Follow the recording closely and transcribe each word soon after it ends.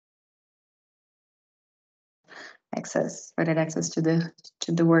access to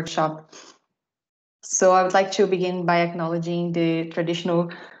the workshop. So I would like to begin by acknowledging the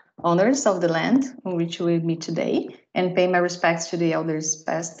traditional owners of the land on which we meet today and pay my respects to the elders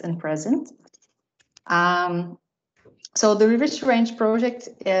past and present. So the Rivers to Range project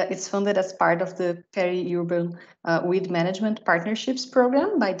is funded as part of the Peri-Urban Weed Management Partnerships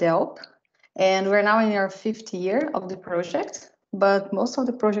Program by DELP. And we're now in our 5th year of the project, but most of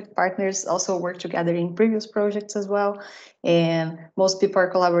the project partners also work together in previous projects as well. And most people are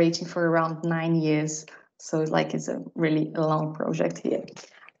collaborating for around 9 years. So it's a really long project here.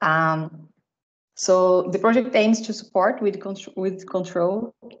 So the project aims to support weed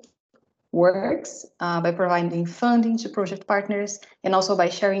control works by providing funding to project partners and also by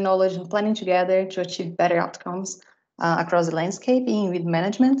sharing knowledge and planning together to achieve better outcomes across the landscape in weed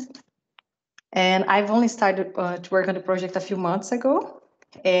management. And I've only started to work on the project a few months ago.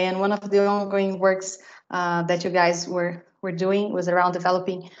 And one of the ongoing works that you guys were doing was around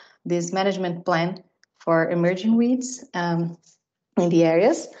developing this management plan for emerging weeds in the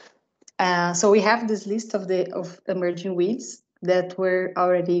areas. So we have this list of emerging weeds that were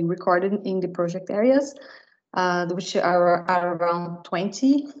already recorded in the project areas, which are around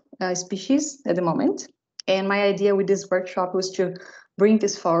 20 species at the moment. And my idea with this workshop was to bring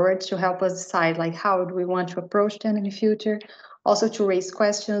this forward to help us decide how do we want to approach them in the future, also to raise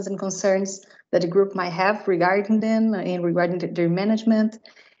questions and concerns that the group might have regarding them and regarding their management.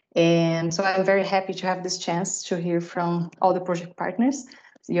 And so I'm very happy to have this chance to hear from all the project partners,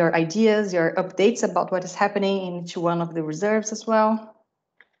 your ideas, your updates about what is happening in each one of the reserves as well.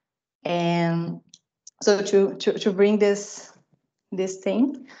 And so to bring this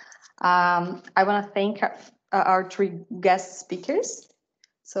thing, I want to thank our 3 guest speakers.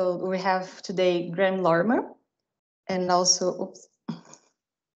 So we have today Graham Lorimer and also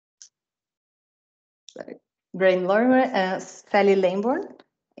Graham Lorimer and Sally Lamborn,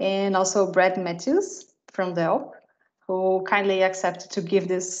 and also Brad Matthews from DELP, who kindly accepted to give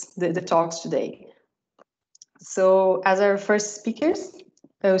the talks today. So as our first speaker,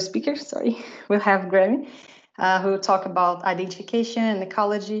 we'll have Graham, who will talk about identification and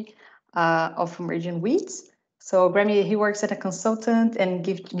ecology of emerging weeds. So Graham, he works as a consultant and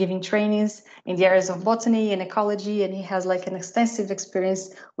giving trainings in the areas of botany and ecology, and he has an extensive experience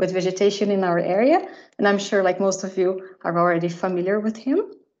with vegetation in our area. And I'm sure most of you are already familiar with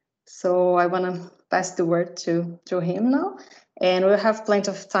him. So I want to pass the word to him now. And we'll have plenty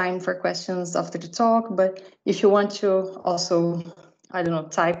of time for questions after the talk. But if you want to also,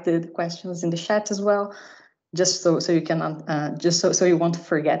 type the questions in the chat as well, just so you can, so you won't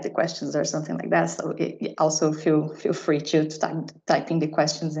forget the questions or something like that. So also feel free to type in the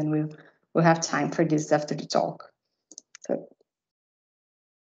questions, and we'll have time for this after the talk. So,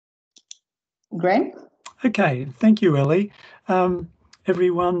 Graham? Okay, thank you, Ellie.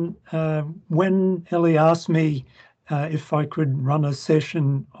 Everyone, when Ellie asked me if I could run a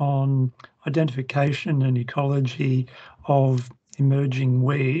session on identification and ecology of emerging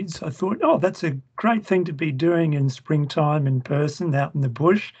weeds, I thought, oh, that's a great thing to be doing in springtime in person out in the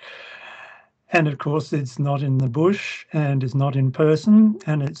bush. And of course, it's not in the bush and it's not in person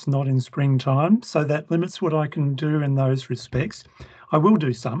and it's not in springtime. So that limits what I can do in those respects. I will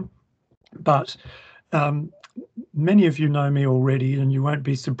do some, but many of you know me already, and you won't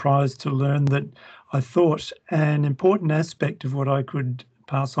be surprised to learn that I thought an important aspect of what I could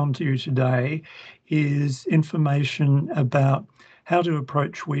pass on to you today is information about how to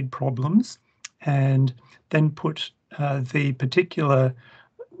approach weed problems and then put the particular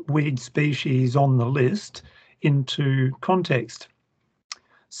weed species on the list into context.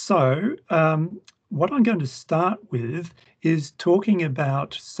 So what I'm going to start with is talking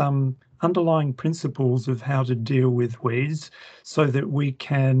about some underlying principles of how to deal with weeds so that we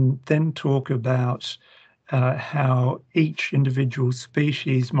can then talk about how each individual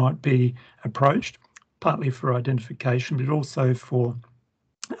species might be approached, partly for identification, but also for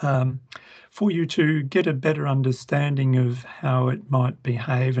you to get a better understanding of how it might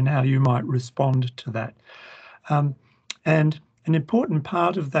behave and how you might respond to that. And an important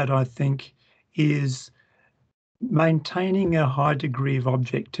part of that, I think, is maintaining a high degree of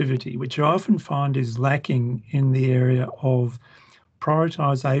objectivity, which I often find is lacking in the area of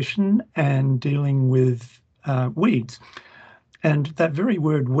prioritisation and dealing with weeds. And that very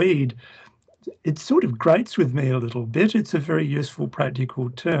word weed, it sort of grates with me a little bit. It's a very useful,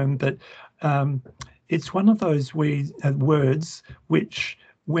 practical term, but it's one of those words which,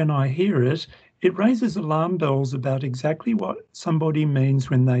 when I hear it, it raises alarm bells about exactly what somebody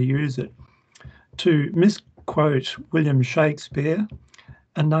means when they use it. To misquote William Shakespeare,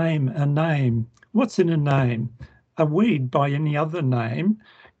 a name, what's in a name? a weed by any other name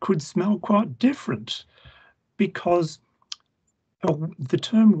could smell quite different, because the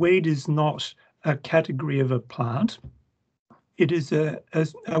term weed is not a category of a plant. It is a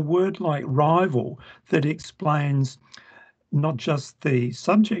word like rival that explains not just the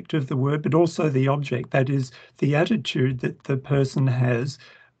subject of the word, but also the object, that is, the attitude that the person has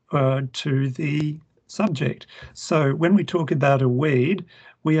to the subject. So when we talk about a weed,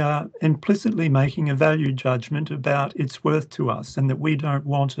 we are implicitly making a value judgment about its worth to us and that we don't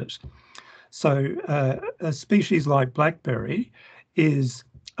want it. So a species like blackberry is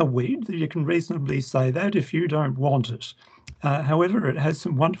a weed. You can reasonably say that if you don't want it. However, it has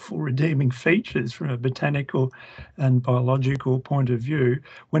some wonderful redeeming features from a botanical and biological point of view.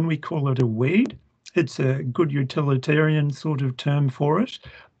 When we call it a weed, it's a good utilitarian sort of term for it,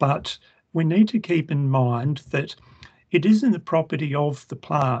 but we need to keep in mind that it isn't the property of the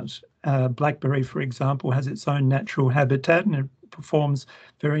plant. Blackberry, for example, has its own natural habitat and it performs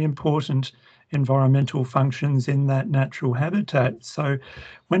very important environmental functions in that natural habitat. So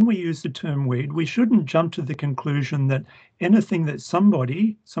when we use the term weed, we shouldn't jump to the conclusion that anything that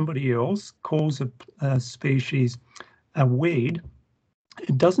somebody else calls a species a weed,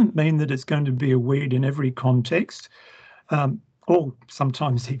 it doesn't mean that it's going to be a weed in every context, or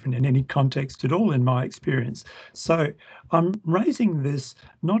sometimes even in any context at all, in my experience. So I'm raising this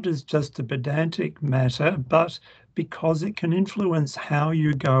not as just a pedantic matter, but because it can influence how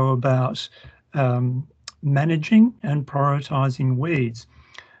you go about managing and prioritising weeds.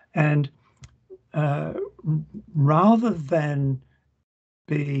 And rather than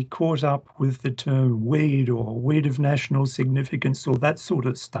be caught up with the term weed or weed of national significance or that sort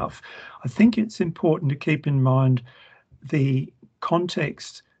of stuff, I think it's important to keep in mind the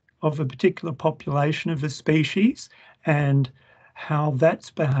context of a particular population of a species and how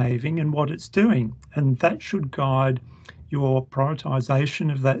that's behaving and what it's doing. And that should guide your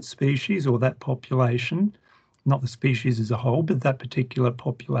prioritisation of that species or that population, not the species as a whole, but that particular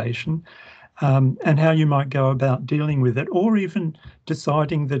population, and how you might go about dealing with it, or even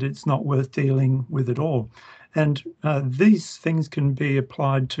deciding that it's not worth dealing with at all. And these things can be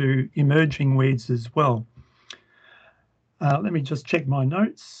applied to emerging weeds as well. Let me just check my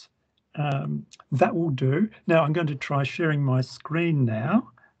notes. That will do. Now I'm going to try sharing my screen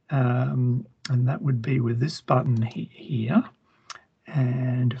now, and that would be with this button here.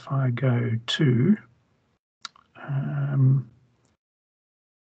 And if I go to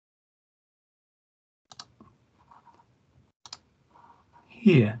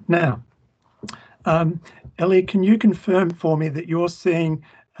here. Now, Ellie, can you confirm for me that you're seeing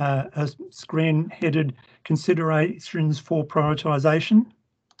a screen headed considerations for prioritisation?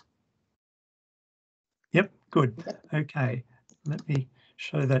 Yep, good. Okay, let me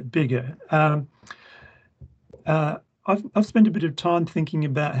show that bigger. I've spent a bit of time thinking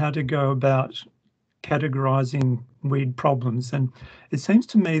about how to go about categorising weed problems, and it seems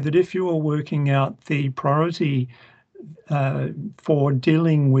to me that if you are working out the priority for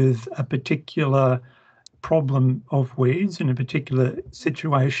dealing with a particular problem of weeds in a particular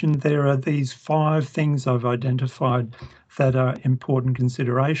situation, there are these 5 things I've identified that are important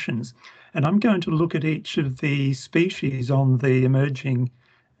considerations. And I'm going to look at each of the species on the emerging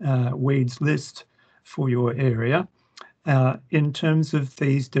weeds list for your area in terms of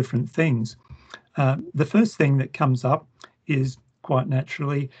these different things. The first thing that comes up is quite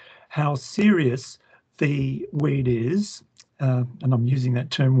naturally how serious the weed is, and I'm using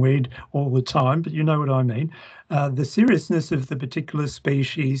that term weed all the time, but you know what I mean. The seriousness of the particular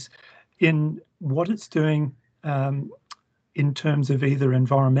species in what it's doing in terms of either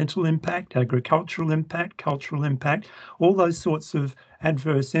environmental impact, agricultural impact, cultural impact, all those sorts of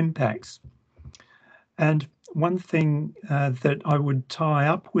adverse impacts. And one thing that I would tie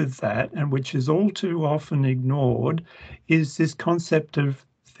up with that, and which is all too often ignored, is this concept of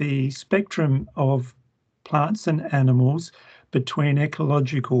the spectrum of plants and animals between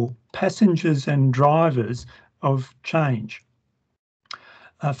ecological passengers and drivers of change.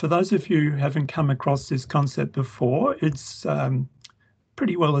 For those of you who haven't come across this concept before, it's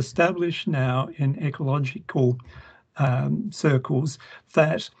pretty well established now in ecological circles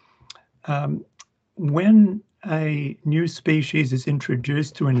that when a new species is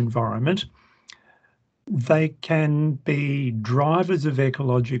introduced to an environment, they can be drivers of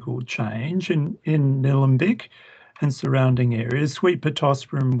ecological change in Nillumbik and surrounding areas. Sweet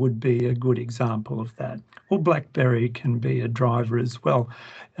pittosporum would be a good example of that. Or blackberry can be a driver as well.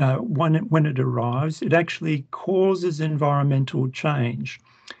 When it arrives, it actually causes environmental change,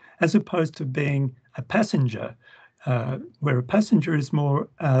 as opposed to being a passenger where a passenger is more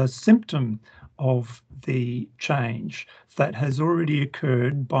a symptom of the change that has already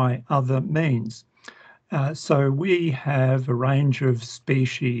occurred by other means. So we have a range of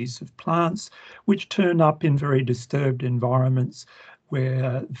species of plants which turn up in very disturbed environments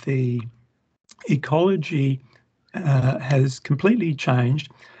where the ecology has completely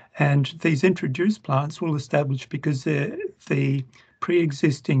changed, and these introduced plants will establish because the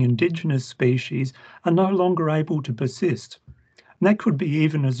pre-existing indigenous species are no longer able to persist. And that could be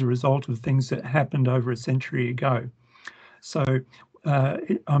even as a result of things that happened over a century ago. So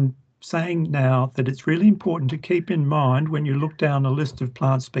I'm saying now that it's really important to keep in mind when you look down a list of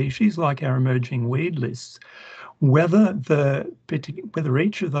plant species like our emerging weed lists, whether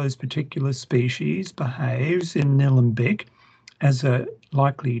each of those particular species behaves in Nillumbik as a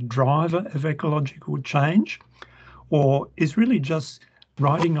likely driver of ecological change, or is really just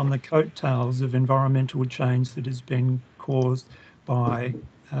riding on the coattails of environmental change that has been caused by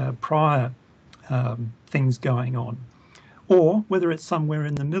prior things going on, or whether it's somewhere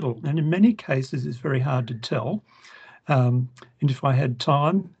in the middle. And in many cases, it's very hard to tell. And if I had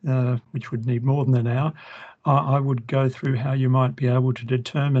time, which would need more than an hour, I would go through how you might be able to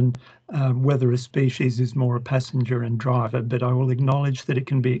determine whether a species is more a passenger and driver, but I will acknowledge that it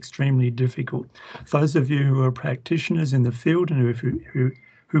can be extremely difficult. Those of you who are practitioners in the field and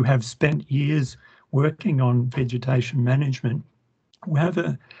who have spent years working on vegetation management will have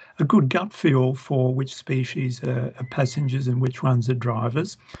a good gut feel for which species are passengers and which ones are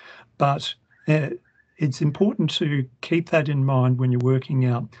drivers. But it's important to keep that in mind when you're working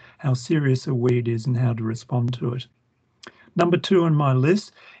out how serious a weed is and how to respond to it. Number 2 on my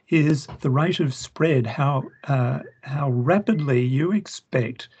list is the rate of spread, how rapidly you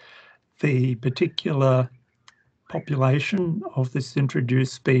expect the particular population of this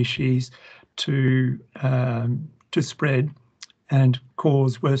introduced species to spread and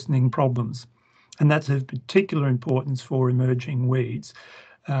cause worsening problems. And that's of particular importance for emerging weeds.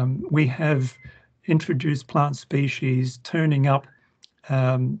 We have introduced plant species turning up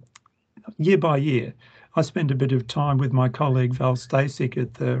year by year. I spend a bit of time with my colleague Val Stasic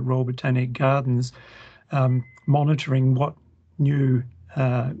at the Royal Botanic Gardens monitoring what new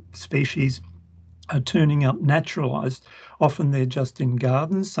species are turning up naturalised. Often they're just in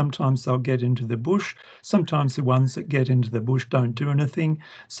gardens. Sometimes they'll get into the bush. Sometimes the ones that get into the bush don't do anything.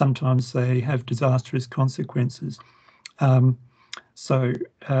 Sometimes they have disastrous consequences.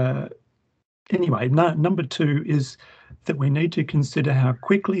 Anyway, number 2 is that we need to consider how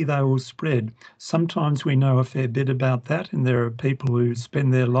quickly they will spread. Sometimes we know a fair bit about that, and there are people who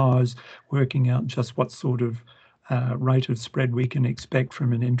spend their lives working out just what sort of rate of spread we can expect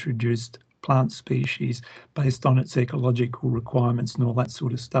from an introduced plant species based on its ecological requirements and all that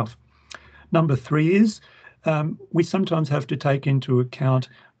sort of stuff. Number 3 is we sometimes have to take into account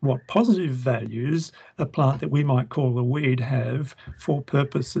what positive values a plant that we might call a weed have for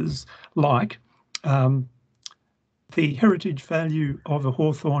purposes like the heritage value of a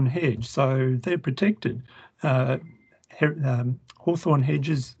hawthorn hedge. So they're protected. Hawthorn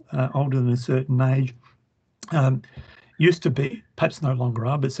hedges older than a certain age used to be, perhaps no longer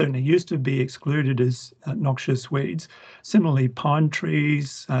are, but certainly used to be excluded as noxious weeds. Similarly, pine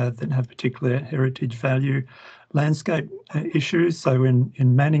trees that have particular heritage value, landscape issues. So in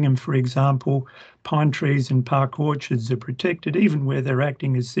Manningham, for example, pine trees in park orchards are protected even where they're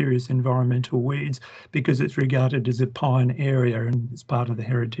acting as serious environmental weeds because it's regarded as a pine area and it's part of the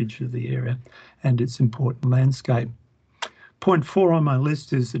heritage of the area and its important landscape. Point 4 on my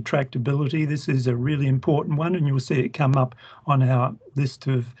list is attractability. This is a really important one, and you'll see it come up on our list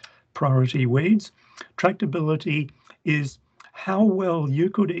of priority weeds. Tractability is how well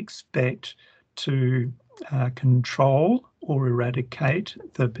you could expect to control or eradicate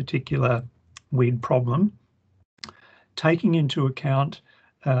the particular weed problem, taking into account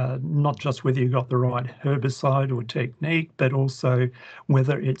not just whether you've got the right herbicide or technique, but also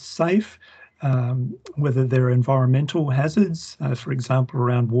whether it's safe, whether there are environmental hazards, for example,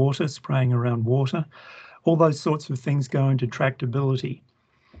 around water, spraying around water. All those sorts of things go into tractability.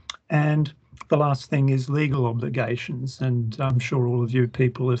 And the last thing is legal obligations, and I'm sure all of you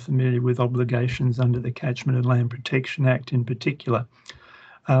people are familiar with obligations under the Catchment and Land Protection Act in particular.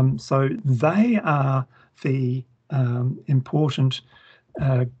 So they are the important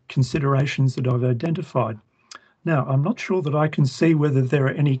considerations that I've identified. Now, I'm not sure that I can see whether there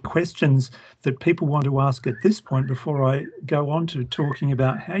are any questions that people want to ask at this point before I go on to talking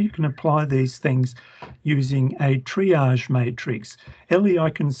about how you can apply these things using a triage matrix. Ellie, I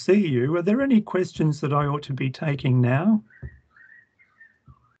can see you. Are there any questions that I ought to be taking now?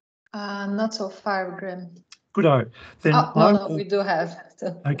 Not so far, Graham. Goodo. Then no, we do have.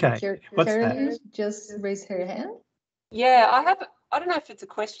 So okay. What's that? Just raise her hand. Yeah, I don't know if it's a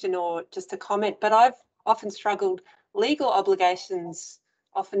question or just a comment, but I've often struggled. Legal obligations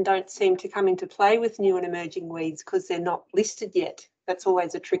often don't seem to come into play with new and emerging weeds because they're not listed yet. That's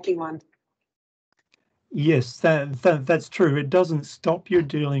always a tricky one. Yes, that's true. It doesn't stop you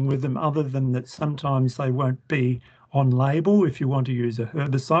dealing with them, other than that sometimes they won't be on label if you want to use a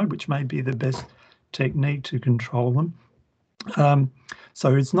herbicide, which may be the best technique to control them.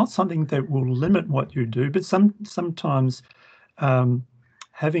 So it's not something that will limit what you do, but sometimes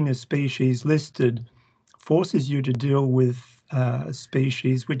having a species listed forces you to deal with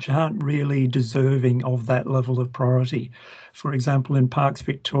species which aren't really deserving of that level of priority. For example, in Parks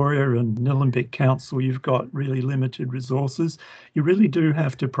Victoria and Nillumbik Council, you've got really limited resources. You really do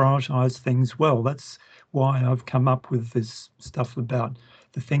have to prioritise things well. That's why I've come up with this stuff about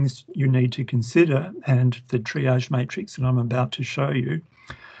the things you need to consider and the triage matrix that I'm about to show you.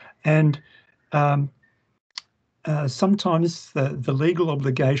 And sometimes the legal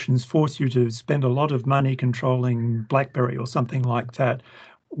obligations force you to spend a lot of money controlling blackberry or something like that,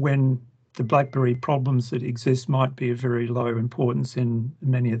 when the blackberry problems that exist might be of very low importance in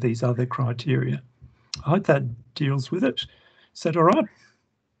many of these other criteria. I hope that deals with it. Is that all right?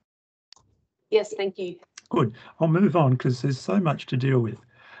 Yes, thank you. Good. I'll move on because there's so much to deal with.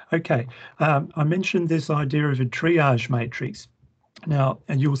 Okay, I mentioned this idea of a triage matrix. Now,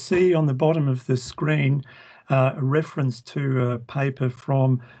 and you'll see on the bottom of the screen a reference to a paper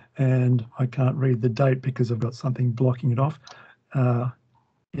from, and I can't read the date because I've got something blocking it off.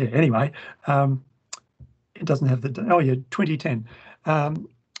 Yeah, anyway, it doesn't have the date. Oh yeah, 2010.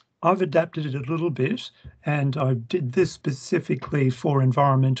 I've adapted it a little bit, and I did this specifically for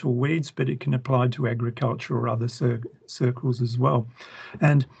environmental weeds, but it can apply to agriculture or other circles as well.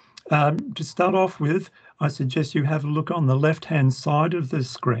 And to start off with, I suggest you have a look on the left-hand side of the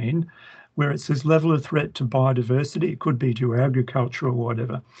screen where it says level of threat to biodiversity. It could be to agriculture or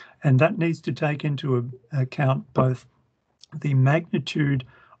whatever. And that needs to take into account both the magnitude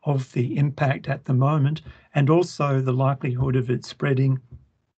of the impact at the moment and also the likelihood of it spreading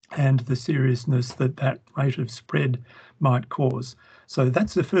and the seriousness that that rate of spread might cause. So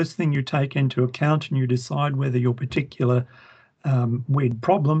that's the first thing you take into account, and you decide whether your particular weed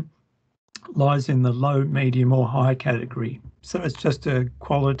problem lies in the low, medium or high category. So it's just a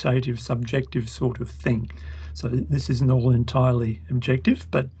qualitative, subjective sort of thing. So this isn't all entirely objective,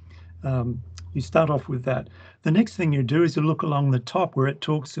 but you start off with that. The next thing you do is you look along the top where it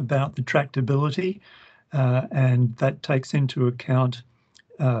talks about the tractability, and that takes into account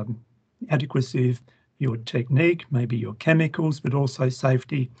adequacy of your technique, maybe your chemicals, but also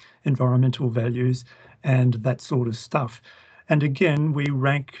safety, environmental values, and that sort of stuff. And again, we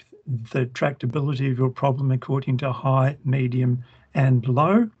rank the tractability of your problem according to high, medium, and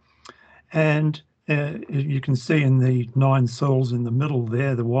low. And you can see in the 9 cells in the middle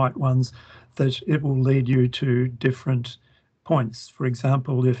there, the white ones, that it will lead you to different points. For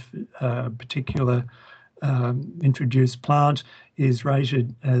example, if a particular introduced plant is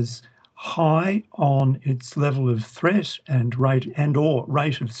rated as high on its level of threat and rate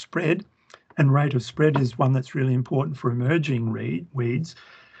of spread, and rate of spread is one that's really important for emerging weeds,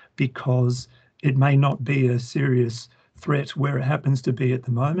 because it may not be a serious threat where it happens to be at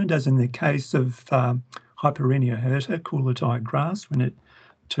the moment, as in the case of Hyperrhenia hirta, coolertie grass, when it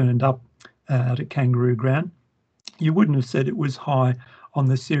turned up at Kangaroo Ground. You wouldn't have said it was high on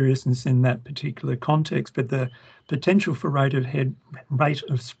the seriousness in that particular context, but the potential for rate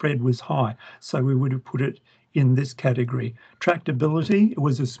of spread was high, so we would have put it in this category. Tractability, it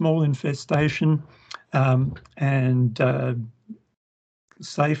was a small infestation and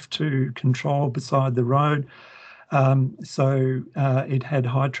safe to control beside the road. So it had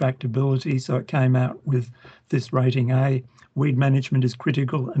high tractability, so it came out with this rating A. Weed management is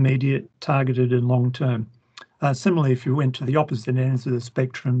critical, immediate, targeted and long-term. Similarly, if you went to the opposite ends of the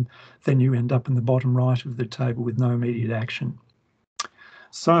spectrum, then you end up in the bottom right of the table with no immediate action.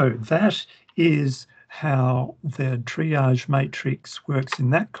 So that is how the triage matrix works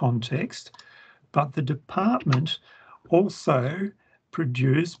in that context. But the department also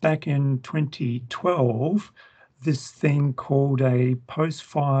produced back in 2012 this thing called a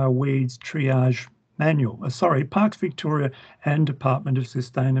post-fire weeds triage manual. Parks Victoria and Department of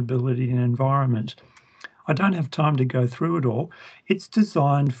Sustainability and Environment. I don't have time to go through it all. It's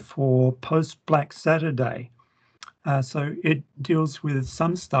designed for post-Black Saturday. So it deals with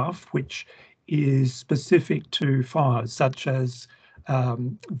some stuff which is specific to fires, such as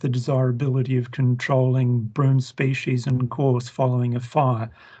the desirability of controlling broom species and course following a fire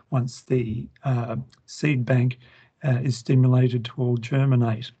once the seed bank is stimulated to all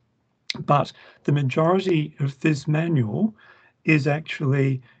germinate. But the majority of this manual is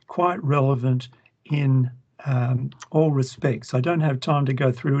actually quite relevant in all respects. I don't have time to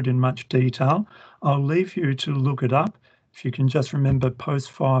go through it in much detail. I'll leave you to look it up. If you can just remember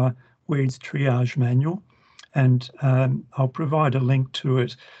Post-Fire Weeds Triage Manual, and I'll provide a link to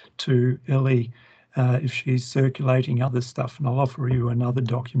it to Ellie if she's circulating other stuff, and I'll offer you another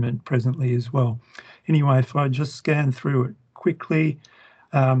document presently as well. Anyway, if I just scan through it quickly,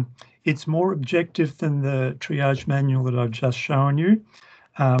 it's more objective than the triage manual that I've just shown you.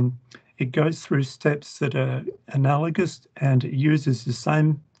 It goes through steps that are analogous, and it uses the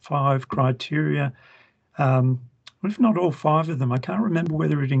same 5 criteria, if not all 5 of them. I can't remember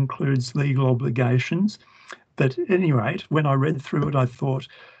whether it includes legal obligations, but at any rate, when I read through it, I thought,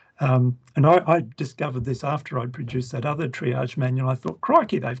 and I discovered this after I'd produced that other triage manual, I thought,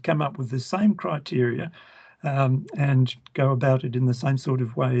 crikey, they've come up with the same criteria and go about it in the same sort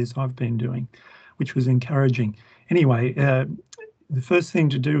of way as I've been doing, which was encouraging. Anyway, the first thing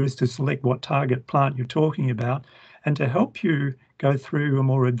to do is to select what target plant you're talking about, and to help you go through a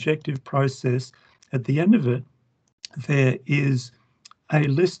more objective process, at the end of it, there is a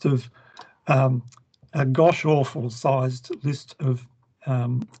list of, a gosh awful sized list of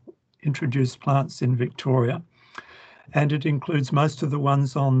introduced plants in Victoria. And it includes most of the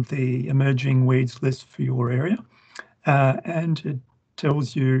ones on the emerging weeds list for your area. And it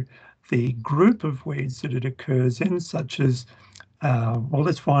tells you the group of weeds that it occurs in, such as, well,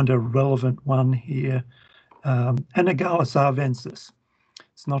 let's find a relevant one here, Anagallis arvensis.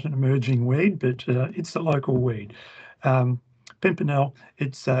 It's not an emerging weed, but it's a local weed. Pimpernel,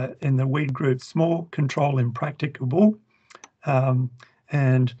 it's in the weed group small, control impracticable,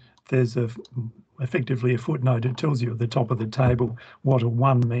 and there's effectively a footnote. It tells you at the top of the table what a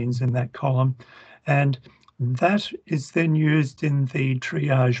 1 means in that column, and that is then used in the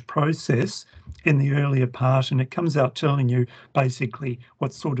triage process in the earlier part, and it comes out telling you basically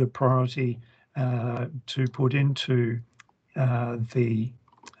what sort of priority to put into the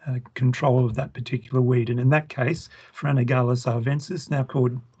control of that particular weed. And in that case, for Anagallis arvensis, now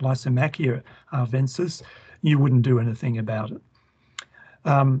called Lysomachia arvensis, you wouldn't do anything about it.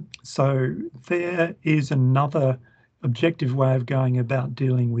 So there is another objective way of going about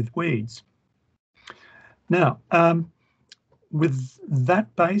dealing with weeds. Now, with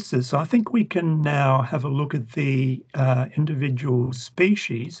that basis, I think we can now have a look at the individual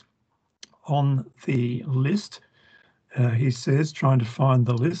species on the list. He says, trying to find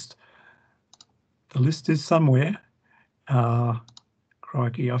the list. The list is somewhere.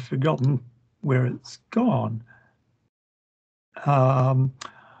 Crikey, I've forgotten where it's gone. I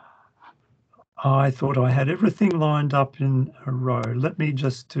thought I had everything lined up in a row. Let me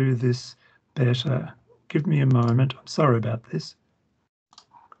just do this better. Give me a moment. I'm sorry about this.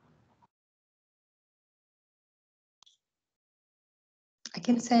 I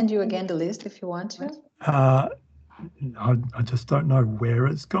can send you again the list if you want to. I just don't know where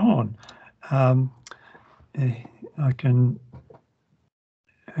it's gone. I can,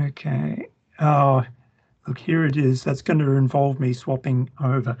 okay. Oh, look, here it is. That's going to involve me swapping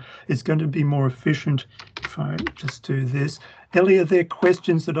over. It's going to be more efficient if I just do this. Ellie, are there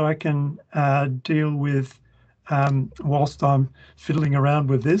questions that I can deal with whilst I'm fiddling around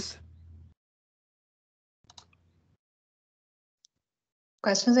with this?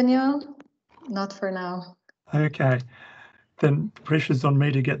 Questions, anyone? Not for now. Okay, then the pressure's on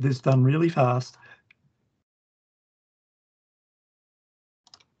me to get this done really fast.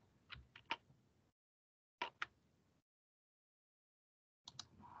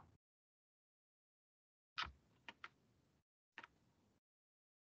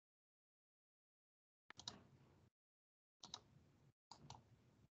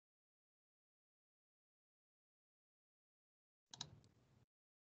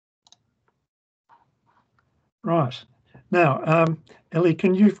 Right. Now, Ellie,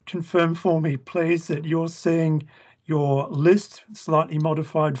 can you confirm for me, please, that you're seeing your list slightly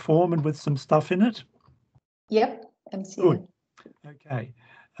modified form and with some stuff in it? Yep, I'm seeing. Good. Okay,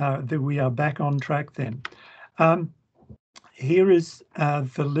 then we are back on track then. Here is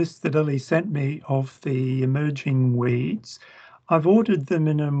the list that Ellie sent me of the emerging weeds. I've ordered them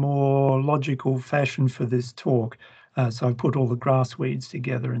in a more logical fashion for this talk. So I've put all the grass weeds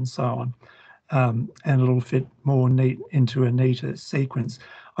together and so on. And it'll fit more into a neater sequence.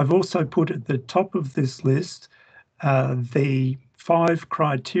 I've also put at the top of this list the 5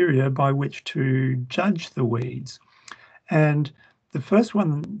 criteria by which to judge the weeds. And the first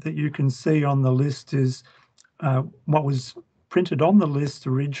one that you can see on the list is what was printed on the list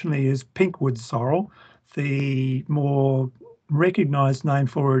originally is pink wood sorrel. The more recognised name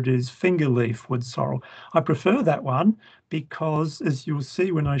for it is fingerleaf wood sorrel. I prefer that one because, as you'll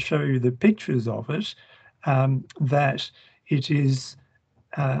see when I show you the pictures of it, that it is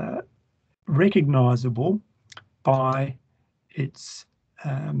recognisable by its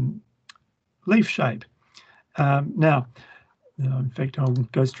leaf shape. Now, in fact, I'll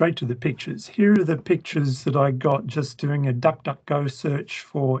go straight to the pictures. Here are the pictures that I got just doing a DuckDuckGo search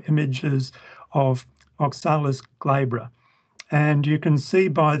for images of Oxalis glabra. And you can see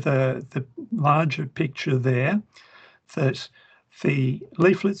by the larger picture there that the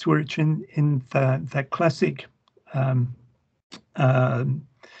leaflets were in that classic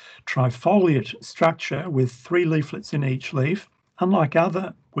trifoliate structure with 3 leaflets in each leaf. Unlike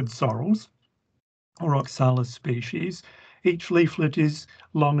other wood sorrels or Oxalis species, each leaflet is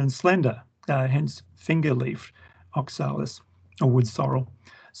long and slender, hence finger-leaf Oxalis or wood sorrel.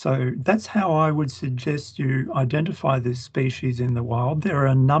 So that's how I would suggest you identify this species in the wild. There are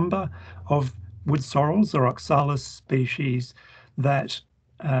a number of wood sorrels or Oxalis species that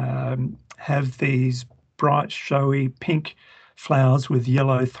have these bright, showy pink flowers with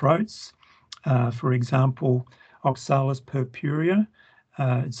yellow throats. For example, Oxalis purpurea.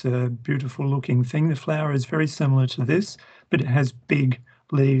 It's a beautiful looking thing. The flower is very similar to this, but it has big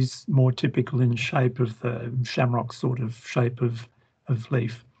leaves, more typical in shape of the shamrock sort of shape of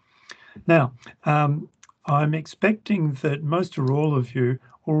leaf. Now, I'm expecting that most or all of you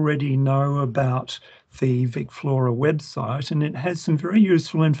already know about the VicFlora website, and it has some very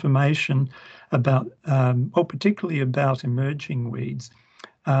useful information about, or particularly about emerging weeds.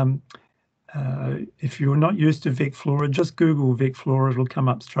 If you're not used to VicFlora, just Google VicFlora, it'll come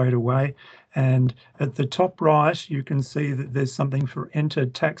up straight away. And at the top right, you can see that there's something for enter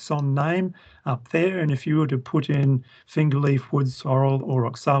taxon name up there. And if you were to put in fingerleaf wood sorrel or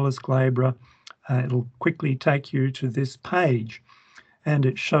Oxalis glabra, it'll quickly take you to this page. And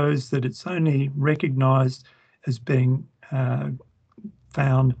it shows that it's only recognised as being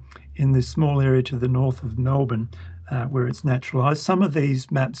found in this small area to the north of Melbourne, where it's naturalised. Some of these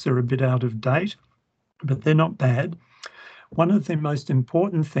maps are a bit out of date, but they're not bad. One of the most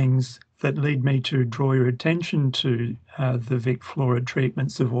important things that lead me to draw your attention to the VicFlora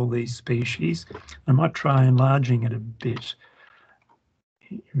treatments of all these species, I might try enlarging it a bit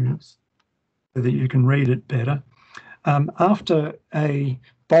so that you can read it better. After a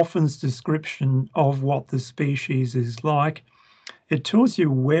boffin's description of what the species is like, it tells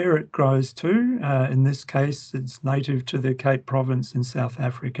you where it grows to. In this case, it's native to the Cape Province in South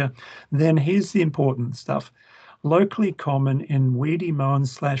Africa. Then here's the important stuff. Locally common in weedy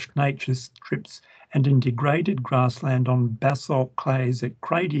mown/nature strips and in degraded grassland on basalt clays at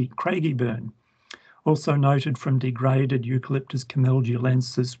Craigieburn. Also noted from degraded Eucalyptus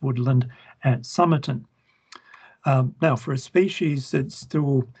cameldulensis woodland at Somerton. Now, for a species that's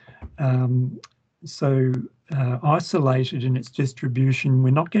still isolated in its distribution, we're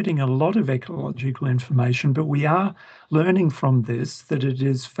not getting a lot of ecological information, but we are learning from this that it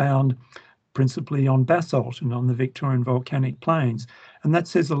is found principally on basalt and on the Victorian volcanic plains. And that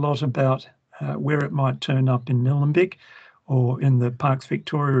says a lot about where it might turn up in Nillumbik or in the Parks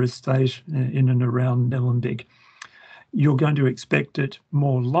Victoria estate in and around Nillumbik. You're going to expect it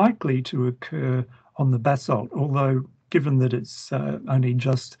more likely to occur on the basalt, although given that it's only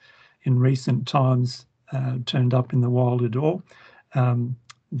just in recent times turned up in the wild at all,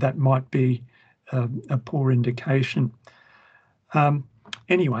 that might be a poor indication.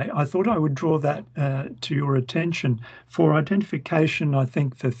 Anyway, I thought I would draw that to your attention. For identification, I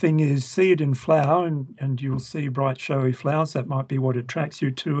think the thing is see it in flower and you'll see bright showy flowers. That might be what attracts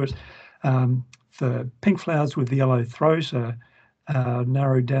you to it. The pink flowers with the yellow throat are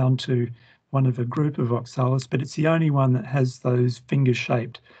narrowed down to one of a group of Oxalis, but it's the only one that has those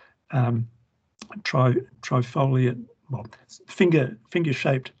finger-shaped trifoliate, well,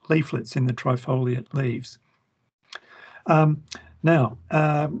 finger-shaped leaflets in the trifoliate leaves. Now,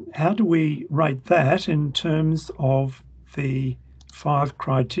 how do we rate that in terms of the 5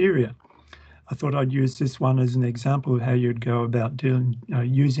 criteria? I thought I'd use this one as an example of how you'd go about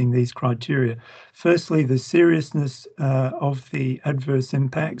using these criteria. Firstly, the seriousness of the adverse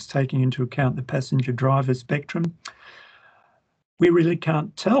impacts, taking into account the passenger-driver spectrum. We really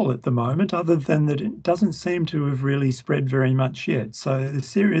can't tell at the moment, other than that it doesn't seem to have really spread very much yet. So the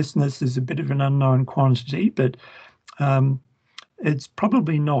seriousness is a bit of an unknown quantity, but it's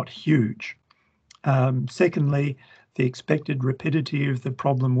probably not huge. Secondly, the expected rapidity of the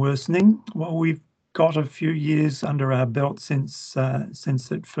problem worsening. Well, we've got a few years under our belt since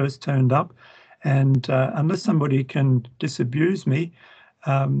it first turned up, and unless somebody can disabuse me,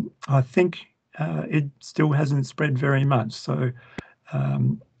 I think it still hasn't spread very much. So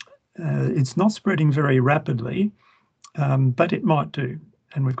it's not spreading very rapidly, but it might do,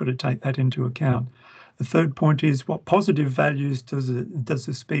 and we've got to take that into account. The third point is, what positive values does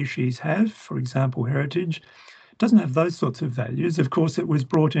the species have? For example, heritage. It doesn't have those sorts of values. Of course, it was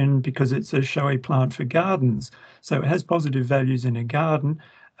brought in because it's a showy plant for gardens. So it has positive values in a garden.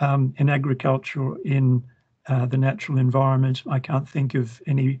 In agriculture, in the natural environment, I can't think of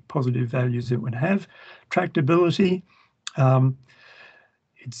any positive values it would have. Tractability.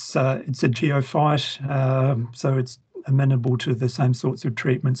 It's a geophyte, so it's amenable to the same sorts of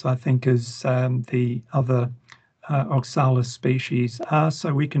treatments, I think, as the other Oxalis species are,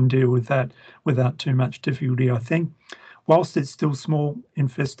 so we can deal with that without too much difficulty, I think. Whilst it's still small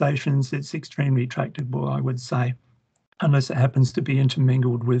infestations, it's extremely tractable, I would say, unless it happens to be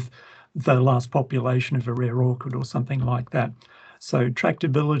intermingled with the last population of a rare orchid or something like that. So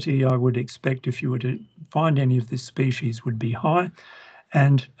tractability, I would expect, if you were to find any of this species, would be high.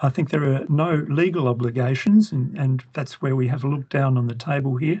 And I think there are no legal obligations, and that's where we have a look down on the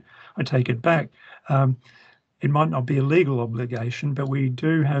table here. I take it back. It might not be a legal obligation, but we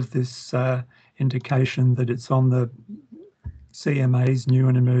do have this indication that it's on the CMA's new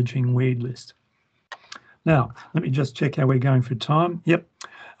and emerging weed list. Now, let me just check how we're going for time. Yep,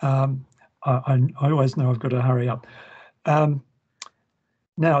 I always know I've got to hurry up. Now,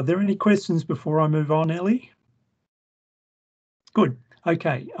 are there any questions before I move on, Ellie? Good.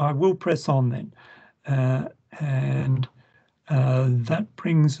 Okay, I will press on then. And that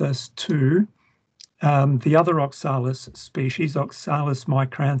brings us to the other Oxalis species, Oxalis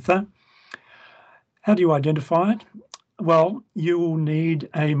micrantha. How do you identify it? Well, you will need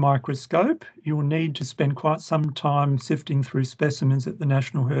a microscope. You will need to spend quite some time sifting through specimens at the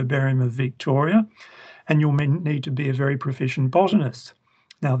National Herbarium of Victoria, and you'll need to be a very proficient botanist.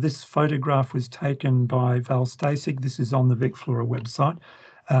 Now, this photograph was taken by Val Stasek. This is on the Vicflora website.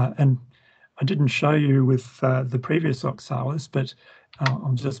 And I didn't show you with the previous Oxalis, but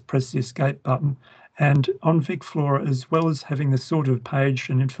I'll just press the escape button. And on Vicflora, as well as having the sort of page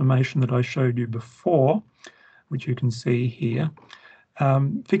and information that I showed you before, which you can see here,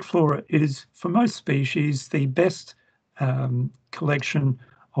 Vicflora is, for most species, the best collection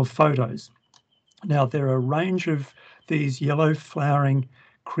of photos. Now, there are a range of these yellow flowering,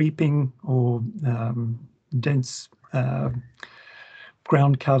 creeping or dense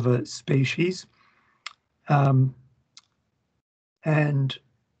ground cover species, and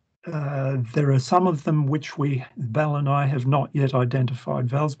there are some of them which Val and I have not yet identified.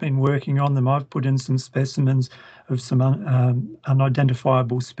 Val's been working on them. I've put in some specimens of some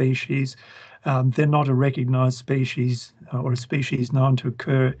unidentifiable species. They're not a recognised species or a species known to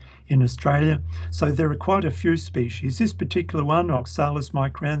occur in Australia. So there are quite a few species. This particular one, Oxalis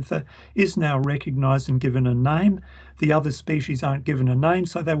micrantha, is now recognised and given a name. The other species aren't given a name,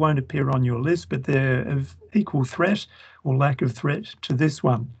 so they won't appear on your list, but they're of equal threat or lack of threat to this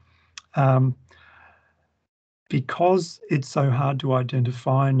one. Because it's so hard to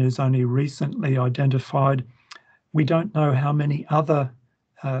identify and is only recently identified, we don't know how many other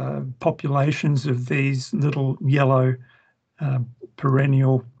populations of these little yellow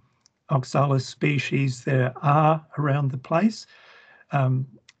perennial Oxalis species there are around the place. And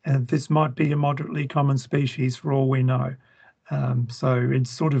this might be a moderately common species for all we know. So it's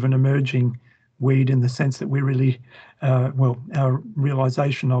sort of an emerging weed in the sense that we really, our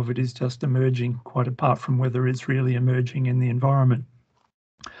realisation of it is just emerging, quite apart from whether it's really emerging in the environment.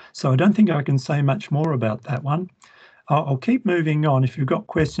 So I don't think I can say much more about that one. I'll keep moving on. If you've got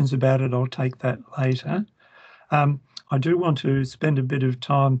questions about it, I'll take that later. I do want to spend a bit of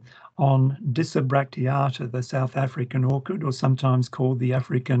time on Disobracteata, the South African orchid, or sometimes called the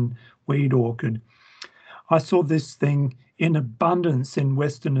African weed orchid. I saw this thing in abundance in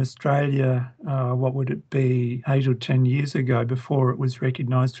Western Australia, what would it be, 8 or 10 years ago, before it was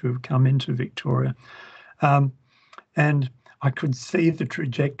recognised to have come into Victoria. And I could see the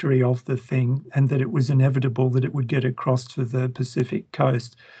trajectory of the thing and that it was inevitable that it would get across to the Pacific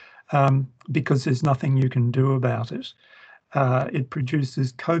coast because there's nothing you can do about it. It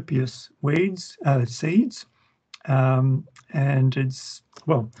produces copious weeds, seeds, and it's,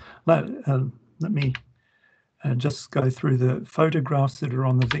 well, let me just go through the photographs that are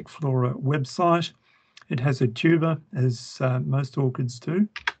on the Vicflora website. It has a tuber, as most orchids do.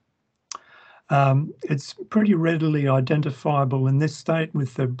 It's pretty readily identifiable in this state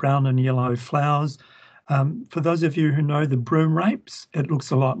with the brown and yellow flowers. For those of you who know the broom rapes, it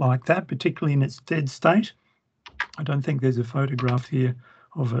looks a lot like that, particularly in its dead state. I don't think there's a photograph here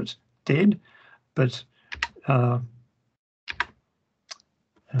of it dead, but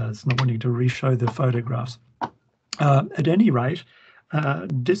it's not wanting to re-show the photographs. At any rate,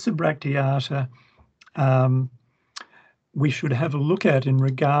 Disibractiata we should have a look at in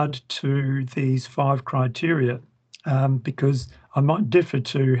regard to these 5 criteria, because I might differ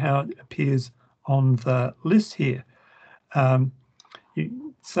to how it appears on the list here.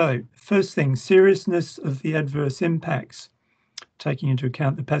 So first thing, seriousness of the adverse impacts, taking into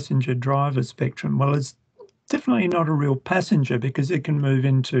account the passenger driver spectrum. Well, it's definitely not a real passenger because it can move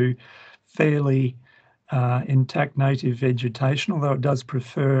into fairly intact native vegetation, although it does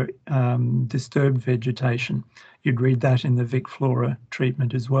prefer disturbed vegetation. You'd read that in the Vic Flora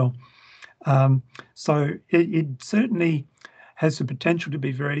treatment as well. So it certainly has the potential to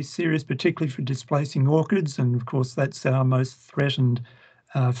be very serious, particularly for displacing orchids. And of course, that's our most threatened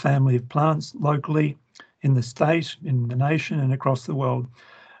family of plants locally in the state, in the nation and across the world.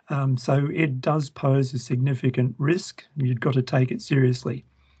 So it does pose a significant risk. You've got to take it seriously.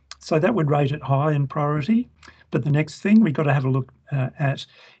 So that would rate it high in priority. But the next thing we've got to have a look at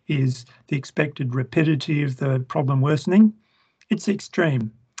is the expected rapidity of the problem worsening. It's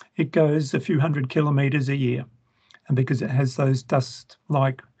extreme. It goes a few hundred kilometres a year. And because it has those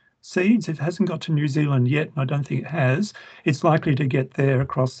dust-like seeds, it hasn't got to New Zealand yet, and I don't think it has, it's likely to get there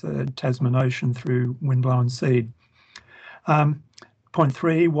across the Tasman Ocean through windblown seed. Point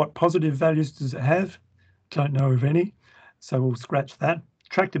 3, what positive values does it have? Don't know of any, so we'll scratch that.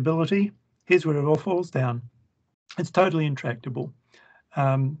 Tractability, here's where it all falls down. It's totally intractable.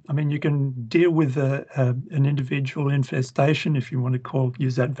 I mean, you can deal with an individual infestation, if you want to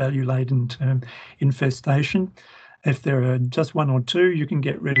use that value-laden term, infestation. If there are just 1 or 2, you can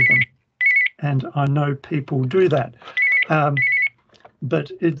get rid of them. And I know people do that.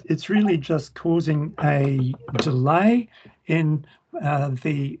 But it's really just causing a delay in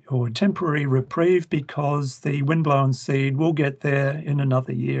or temporary reprieve, because the windblown seed will get there in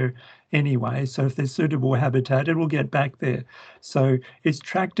another year anyway. So if there's suitable habitat, it will get back there. So it's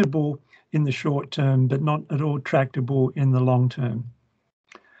tractable in the short term, but not at all tractable in the long term.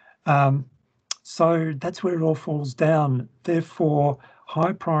 So that's where it all falls down. Therefore,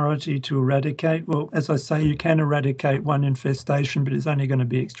 high priority to eradicate. Well, as I say, you can eradicate one infestation, but it's only going to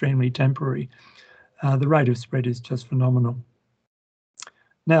be extremely temporary. The rate of spread is just phenomenal.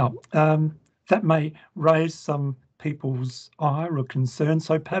 Now, that may raise some people's ire or concern.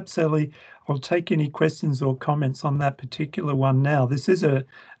 So perhaps, Ellie, I'll take any questions or comments on that particular one now. This is a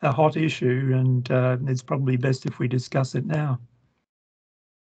hot issue, and it's probably best if we discuss it now.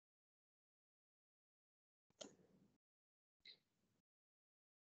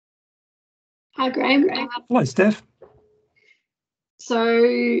 Hi, Graham. Hello, Steph. So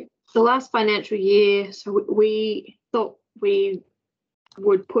the last financial year, so we thought we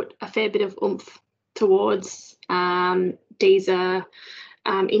would put a fair bit of oomph towards DESA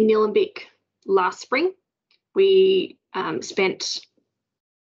in Nillumbik last spring. We spent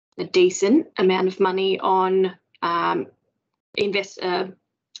a decent amount of money on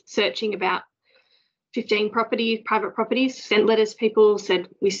searching about 15 private properties, sent letters, people said,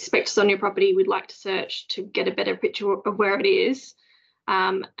 we suspect it's on your property, we'd like to search to get a better picture of where it is.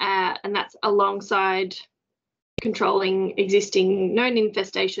 And that's alongside controlling existing known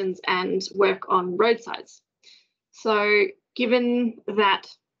infestations and work on roadsides. So given that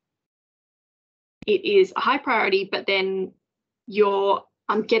it is a high priority, but then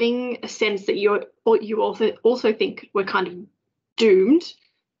I'm getting a sense that you also think we're kind of doomed.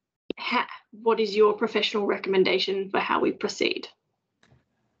 What is your professional recommendation for how we proceed?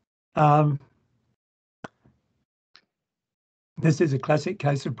 This is a classic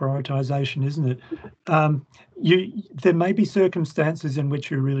case of prioritisation, isn't it? There may be circumstances in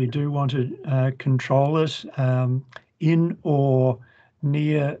which you really do want to control it in or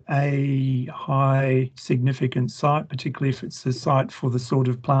near a high significant site, particularly if it's a site for the sort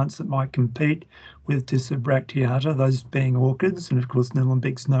of plants that might compete with Disibractiata, those being orchids, and of course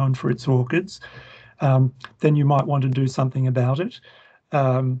Nillumbik's known for its orchids. Then you might want to do something about it.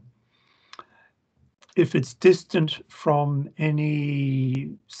 If it's distant from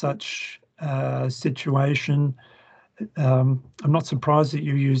any such situation, I'm not surprised that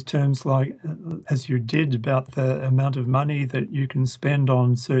you use terms like, as you did, about the amount of money that you can spend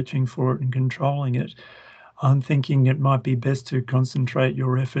on searching for it and controlling it. I'm thinking it might be best to concentrate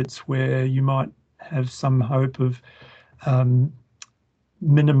your efforts where you might have some hope of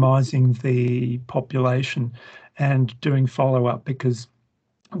minimising the population and doing follow-up, because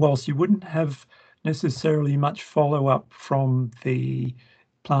whilst you wouldn't have necessarily much follow-up from the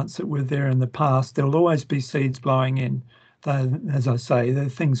plants that were there in the past. There'll always be seeds blowing in. As I say, the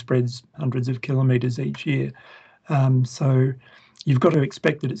thing spreads hundreds of kilometres each year. So you've got to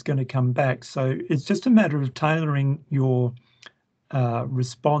expect that it's going to come back. So it's just a matter of tailoring your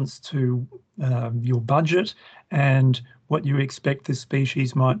response to your budget and what you expect the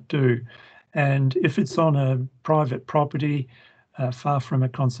species might do. And if it's on a private property, far from a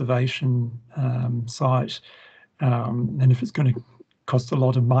conservation site, and if it's going to cost a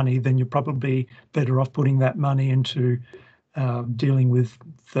lot of money, then you're probably better off putting that money into dealing with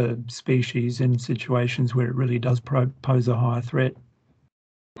the species in situations where it really does pose a higher threat.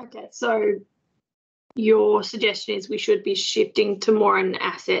 Okay, so your suggestion is we should be shifting to more an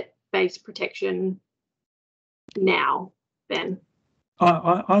asset-based protection now, then?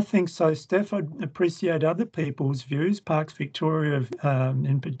 I think so, Steph. I'd appreciate other people's views, Parks Victoria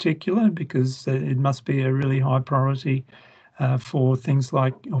in particular, because it must be a really high priority for things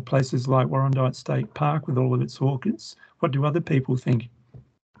like, or places like Warrandyte State Park with all of its orchids. What do other people think?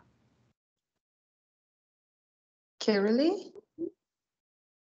 Kiralee?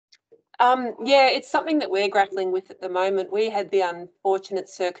 Yeah, it's something that we're grappling with at the moment. We had the unfortunate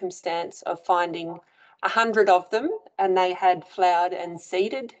circumstance of finding 100 of them, and they had flowered and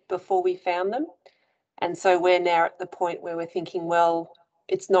seeded before we found them. And so we're now at the point where we're thinking, well,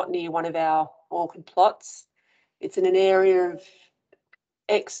 it's not near one of our orchid plots. It's in an area of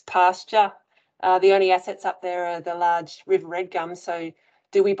ex-pasture. The only assets up there are the large river red gum. So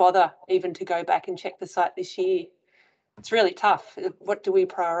do we bother even to go back and check the site this year? It's really tough. What do we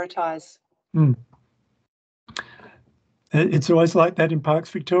prioritise? It's always like that in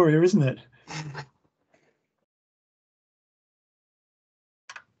Parks Victoria, isn't it?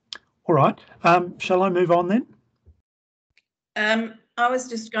 All right. Shall I move on then? I was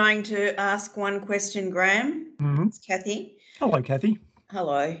just going to ask one question, Graham. It's Kathy. Hello, Kathy.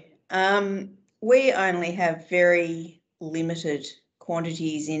 Hello. We only have very limited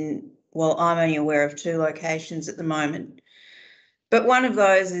quantities in, well, I'm only aware of 2 locations at the moment. But one of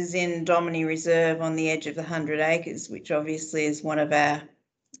those is in Dominy Reserve on the edge of the 100 acres, which obviously is one of our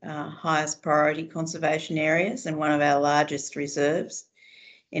highest priority conservation areas and one of our largest reserves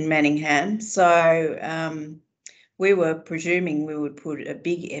in Manningham. So we were presuming we would put a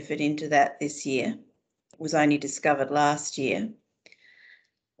big effort into that this year. It was only discovered last year.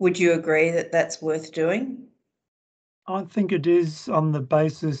 Would you agree that that's worth doing? I think it is, on the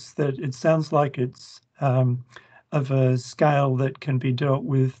basis that it sounds like it's of a scale that can be dealt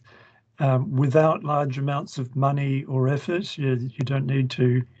with without large amounts of money or effort. You don't need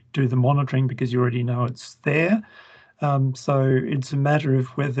to do the monitoring because you already know it's there. So it's a matter of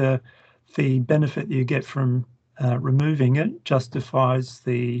whether the benefit you get from removing it justifies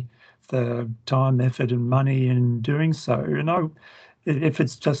the time, effort and money in doing so. And if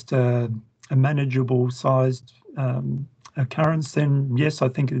it's just a manageable sized occurrence, then yes, I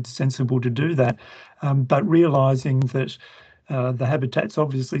think it's sensible to do that. But realising that the habitat's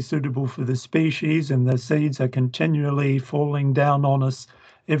obviously suitable for the species and the seeds are continually falling down on us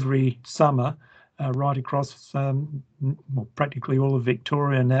every summer, right across well, practically all of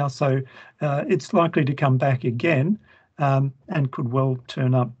Victoria now. So it's likely to come back again and could well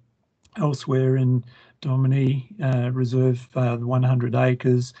turn up elsewhere in Dominy Reserve, the 100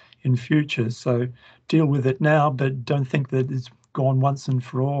 acres in future. So deal with it now, but don't think that it's gone once and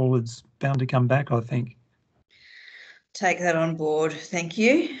for all. It's bound to come back, I think. Take that on board. Thank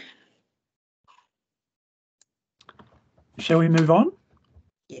you. Shall we move on?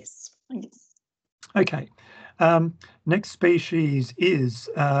 Yes. Okay. Next species is,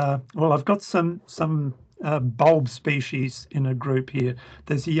 well, I've got some bulb species in a group here.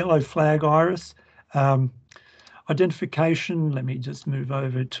 There's a yellow flag iris. Identification, let me just move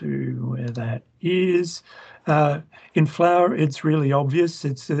over to where that is. In flower, it's really obvious.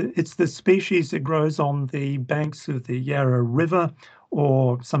 It's the species that grows on the banks of the Yarra River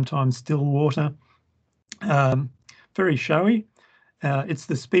or sometimes Stillwater. Very showy. It's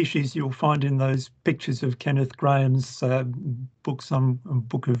the species you'll find in those pictures of Kenneth Graham's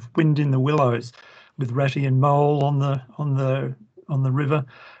Book of Wind in the Willows, with Ratty and Mole on the river.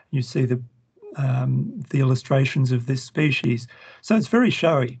 You see the illustrations of this species. So it's very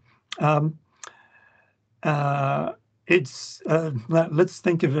showy. Let's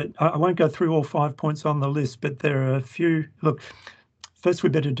think of it. I won't go through all 5 points on the list, but there are a few. Look, first we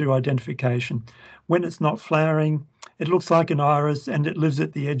better do identification. When it's not flowering, it looks like an iris and it lives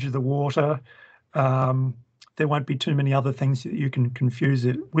at the edge of the water. There won't be too many other things that you can confuse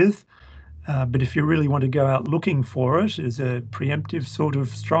it with. But if you really want to go out looking for it as a preemptive sort of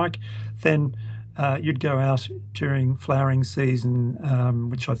strike, then you'd go out during flowering season,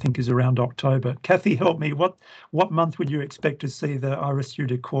 which I think is around October. Kathy, help me. What month would you expect to see the Iris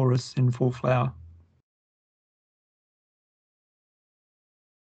eudochorus in full flower?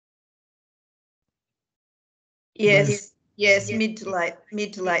 Yes, mid to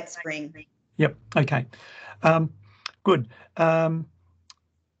late spring. Yep. Okay. Good.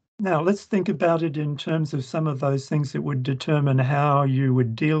 Now let's think about it in terms of some of those things that would determine how you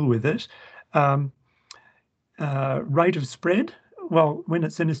would deal with it. Rate of spread. Well, when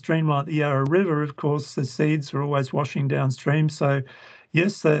it's in a stream like the Yarra River, of course, the seeds are always washing downstream. So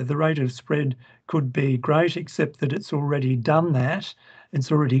yes, the rate of spread could be great, except that it's already done that.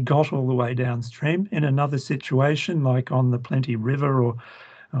 It's already got all the way downstream. In another situation, like on the Plenty River or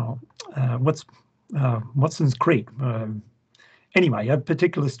Watson's Creek. Anyway, a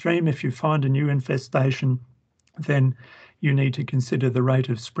particular stream, if you find a new infestation, then you need to consider the rate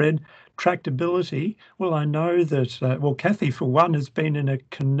of spread. Tractability, well, I know that, well, Kathy, for one, has been in a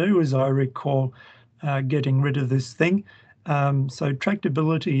canoe, as I recall, getting rid of this thing. So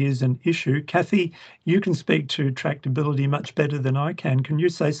tractability is an issue. Kathy, you can speak to tractability much better than I can. Can you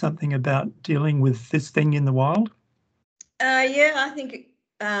say something about dealing with this thing in the wild? Yeah, I think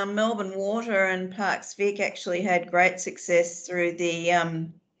Melbourne Water and Parks Vic actually had great success through the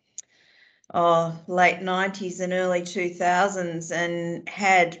late 90s and early 2000s, and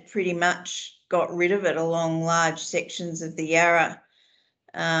had pretty much got rid of it along large sections of the Yarra.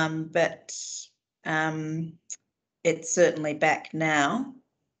 But it's certainly back now.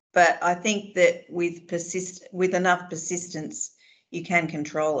 But I think that with enough persistence, you can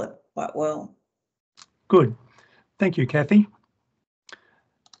control it quite well. Good. Thank you, Kathy.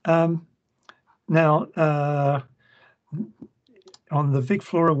 Now, on the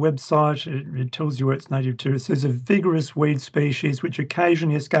VicFlora website, it tells you where it's native to. It says a vigorous weed species which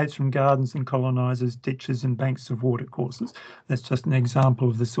occasionally escapes from gardens and colonises ditches and banks of watercourses. That's just an example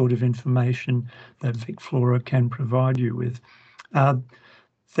of the sort of information that VicFlora can provide you with.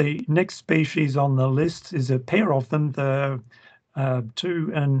 The next species on the list is a pair of them, the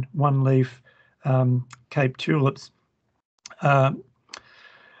 2 and 1 leaf Cape tulips.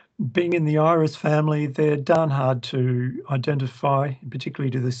 Being in the iris family, they're darn hard to identify, particularly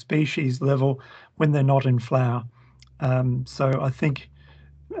to the species level, when they're not in flower. So I think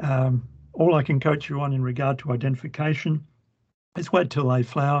all I can coach you on in regard to identification is wait till they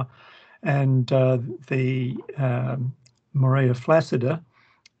flower. And the Morea flaccida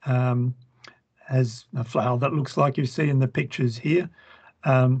has a flower that looks like you see in the pictures here.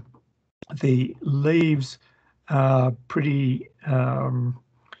 The leaves are pretty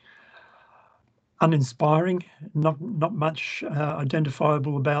uninspiring, not much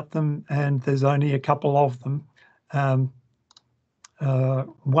identifiable about them, and there's only a couple of them.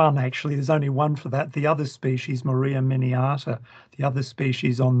 One actually, there's only one for that. The other species, Morea miniata, the other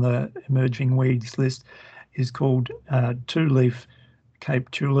species on the emerging weeds list is called 2-leaf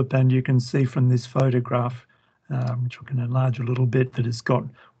Cape tulip, and you can see from this photograph, which we can enlarge a little bit, that it's got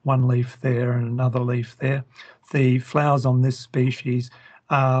one leaf there and another leaf there. The flowers on this species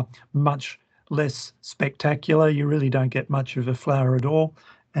are much less spectacular. You really don't get much of a flower at all,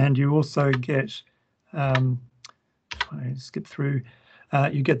 and you also get I skip through,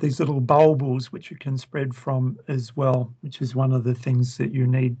 you get these little bulbils which you can spread from as well, which is one of the things that you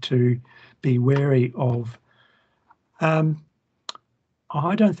need to be wary of.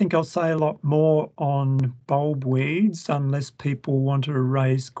 I don't think I'll say a lot more on bulb weeds unless people want to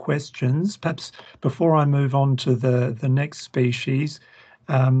raise questions. Perhaps before I move on to the next species,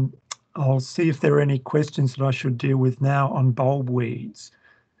 I'll see if there are any questions that I should deal with now on bulb weeds.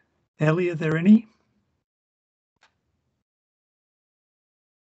 Ellie, are there any?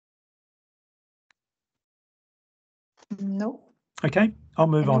 No. Okay, I'll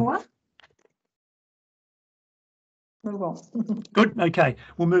move on. Move on. Good. Okay,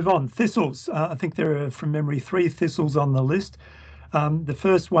 we'll move on. Thistles. I think there are, from memory, 3 thistles on the list. The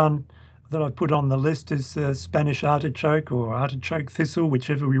first one that I put on the list is Spanish artichoke or artichoke thistle,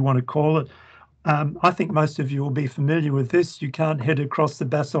 whichever we want to call it. I think most of you will be familiar with this. You can't head across the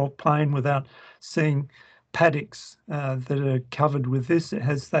basalt plain without seeing paddocks that are covered with this. It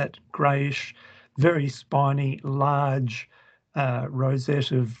has that greyish, very spiny, large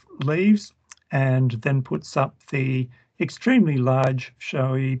rosette of leaves, and then puts up the extremely large,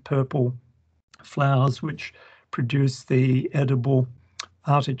 showy purple flowers which produce the edible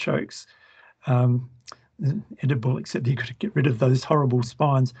artichokes. Edible, except you've got to get rid of those horrible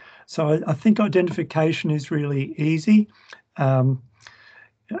spines. So I think identification is really easy.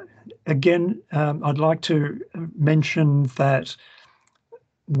 Again, I'd like to mention that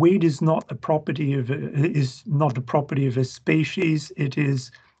weed is not a property of a species. It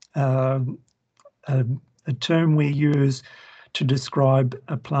is a term we use to describe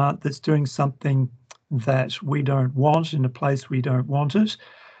a plant that's doing something that we don't want in a place we don't want it.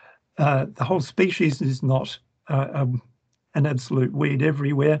 The whole species is not an absolute weed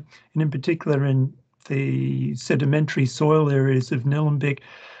everywhere, and in particular in the sedimentary soil areas of Nillumbik,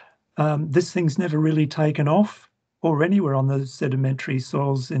 this thing's never really taken off, or anywhere on the sedimentary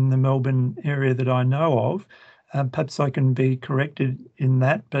soils in the Melbourne area that I know of. Perhaps I can be corrected in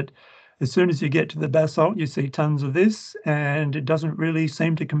that, but as soon as you get to the basalt, you see tons of this, and it doesn't really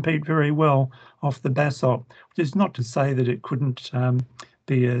seem to compete very well off the basalt, which is not to say that it couldn't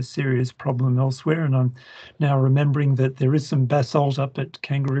be a serious problem elsewhere. And I'm now remembering that there is some basalt up at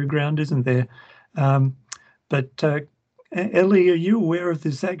Kangaroo Ground, isn't there? Ellie, are you aware of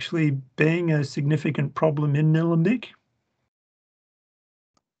this actually being a significant problem in Nillumbik?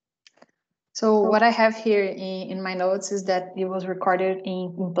 So what I have here in my notes is that it was recorded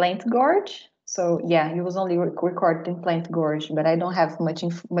in Plant Gorge. So yeah, it was only recorded in Plant Gorge, but I don't have much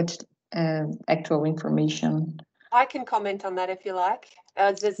actual information. I can comment on that if you like.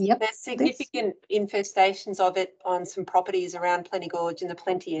 There's significant infestations of it on some properties around Plenty Gorge in the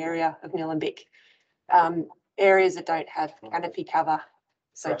Plenty area of Nillumbik. Areas that don't have canopy cover,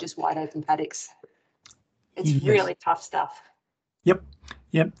 so just wide open paddocks. It's really tough stuff.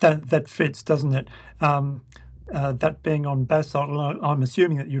 Yep, that fits, doesn't it? That being on basalt, I'm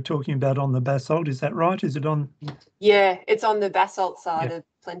assuming that you're talking about on the basalt, is that right? Is it on? Yeah, it's on the basalt side of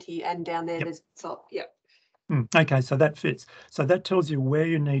Plenty, and down there there's salt. Yep. Okay, so that fits. So that tells you where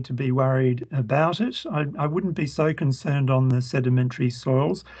you need to be worried about it. I wouldn't be so concerned on the sedimentary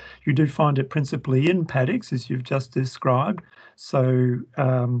soils. You do find it principally in paddocks, as you've just described. So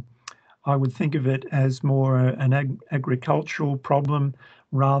I would think of it as more an agricultural problem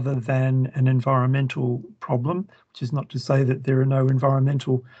rather than an environmental problem, which is not to say that there are no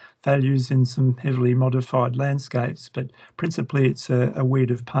environmental values in some heavily modified landscapes, but principally it's a weed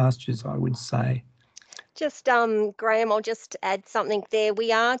of pastures, I would say. Just, Graham, I'll just add something there.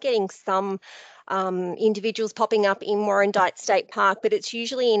 We are getting some individuals popping up in Warrandyte State Park, but it's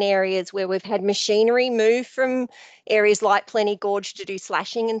usually in areas where we've had machinery move from areas like Plenty Gorge to do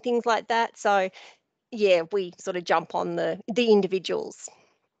slashing and things like that. So, yeah, we sort of jump on the individuals.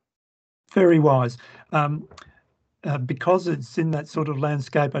 Very wise. Because it's in that sort of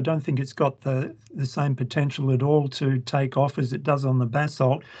landscape, I don't think it's got the same potential at all to take off as it does on the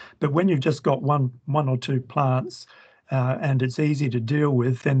basalt. But when you've just got one or two plants and it's easy to deal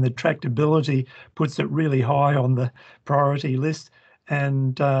with, then the tractability puts it really high on the priority list.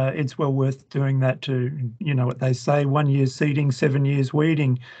 And it's well worth doing that to, you know what they say, 1 year seeding, 7 years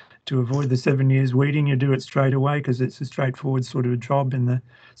weeding. To avoid the 7 years weeding, you do it straight away because it's a straightforward sort of job in the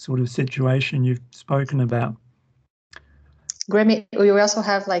sort of situation you've spoken about. Grammy, we also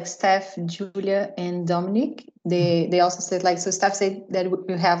have like Steph, Julia, and Dominic. They also said like, so Steph said that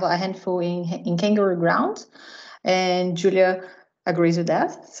we have a handful in Kangaroo Ground, and Julia agrees with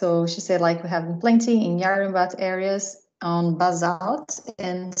that. So she said like we have plenty in Yarrambat areas on basalt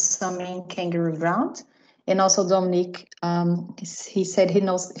and some in Kangaroo Ground. And also Dominic, he said he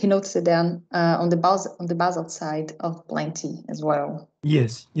noticed it down on the basalt side of Plenty as well.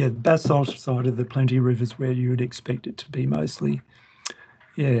 Yes, yeah, basalt side of the Plenty River is where you would expect it to be mostly.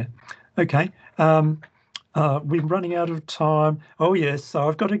 Yeah, okay. We're running out of time. Oh yes, so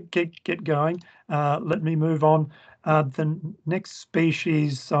I've got to get going. Let me move on. The next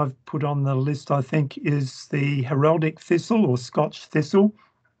species I've put on the list, I think, is the heraldic thistle or Scotch thistle.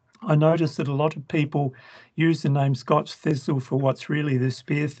 I noticed that a lot of people use the name Scotch thistle for what's really the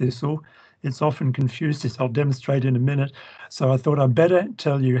spear thistle. It's often confused, as I'll demonstrate in a minute. So I thought I'd better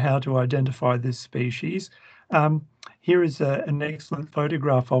tell you how to identify this species. Here is an excellent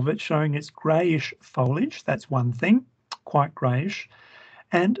photograph of it showing its greyish foliage. That's one thing, quite greyish.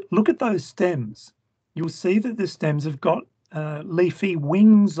 And look at those stems. You'll see that the stems have got leafy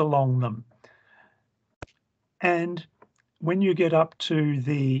wings along them. And when you get up to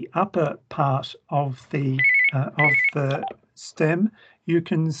the upper part of the stem, you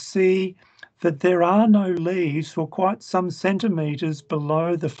can see that there are no leaves for quite some centimetres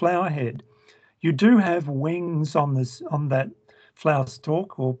below the flower head. You do have wings on that flower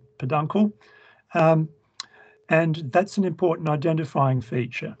stalk or peduncle, and that's an important identifying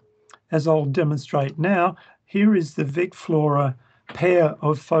feature. As I'll demonstrate now, here is the Vic Flora pair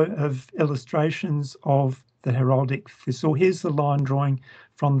of illustrations of the heraldic thistle. Here's the line drawing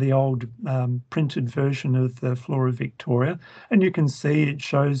from the old printed version of the Flora Victoria, and you can see it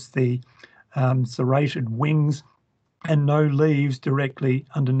shows the serrated wings and no leaves directly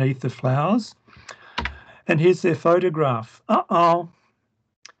underneath the flowers. And here's their photograph.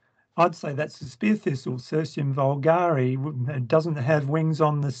 I'd say that's a spear thistle, Cirsium vulgare. It doesn't have wings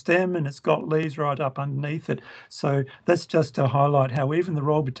on the stem and it's got leaves right up underneath it. So that's just to highlight how even the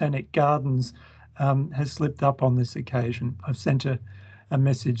Royal Botanic Gardens has slipped up on this occasion. I've sent a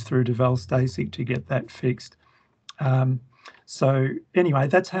message through to Val Stasic to get that fixed. So anyway,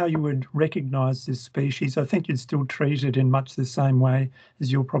 that's how you would recognise this species. I think you'd still treat it in much the same way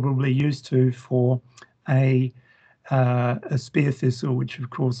as you're probably used to for a spear thistle, which of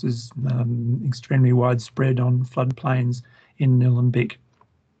course is extremely widespread on floodplains in Nillumbik.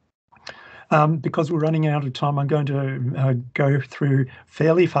 Because we're running out of time, I'm going to go through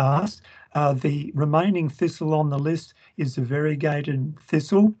fairly fast. The remaining thistle on the list is the variegated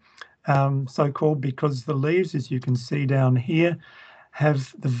thistle, so-called because the leaves, as you can see down here,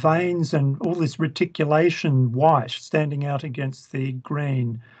 have the veins and all this reticulation white standing out against the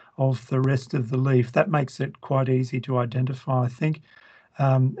green of the rest of the leaf. That makes it quite easy to identify, I think.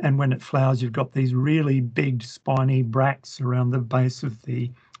 And when it flowers, you've got these really big spiny bracts around the base of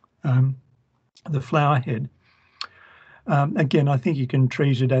the flower head. Again, I think you can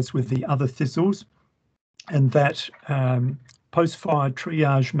treat it as with the other thistles, and that post-fire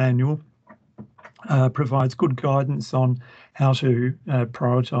triage manual provides good guidance on how to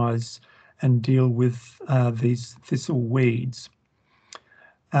prioritise and deal with these thistle weeds.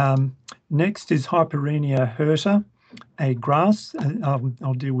 Next is Hyperrhenia hirta, a grass.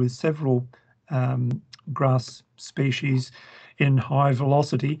 I'll deal with several grass species in high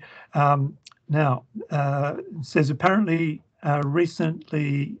velocity. Now, it says apparently a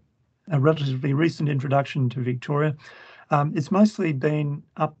relatively recent introduction to Victoria. It's mostly been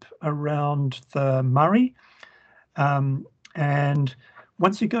up around the Murray, and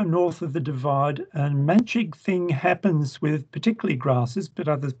once you go north of the Divide, a magic thing happens with particularly grasses, but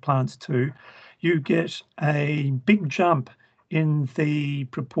other plants too. You get a big jump in the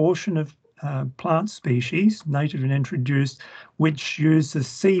proportion of plant species, native and introduced, which use the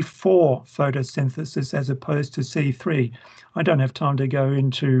C4 photosynthesis as opposed to C3. I don't have time to go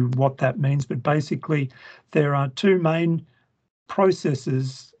into what that means, but basically there are two main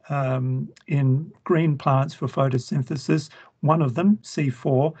processes in green plants for photosynthesis. One of them,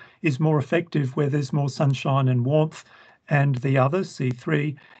 C4, is more effective where there's more sunshine and warmth, and the other,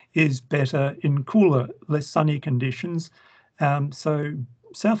 C3, is better in cooler, less sunny conditions. So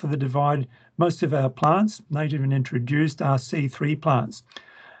south of the Divide, most of our plants, native and introduced, are C3 plants.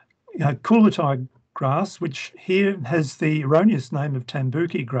 Coolitei grass, which here has the erroneous name of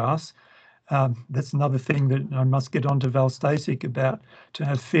Tambuki grass, that's another thing that I must get on to Val Stasic about to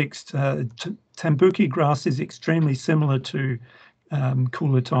have fixed. Tambuki grass is extremely similar to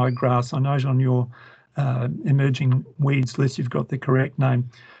Coolitei grass. I note on your emerging weeds list you've got the correct name,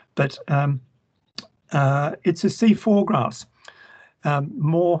 but it's a C4 grass,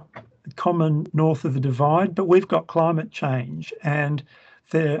 more common north of the Divide, but we've got climate change and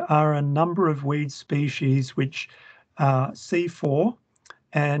there are a number of weed species which are C4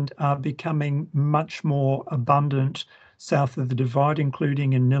 and are becoming much more abundant south of the Divide,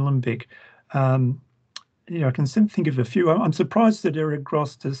 including in Nillumbik. I can think of a few. I'm surprised that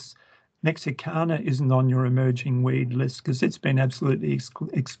Eragrostis mexicana isn't on your emerging weed list because it's been absolutely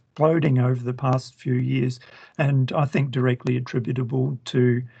exploding over the past few years, and I think directly attributable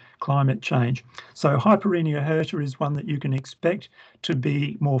to climate change. So Hyperrhenia hirta is one that you can expect to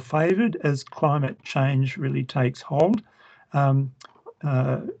be more favoured as climate change really takes hold.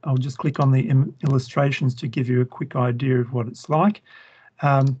 I'll just click on the illustrations to give you a quick idea of what it's like.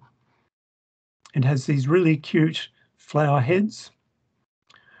 It has these really cute flower heads.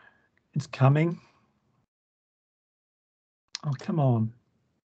 It's coming. Oh, come on.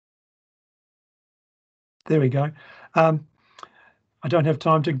 There we go. I don't have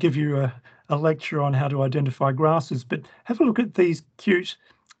time to give you a lecture on how to identify grasses, but have a look at these cute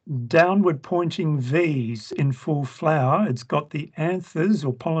downward pointing V's in full flower. It's got the anthers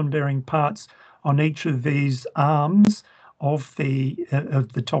or pollen bearing parts on each of these arms of the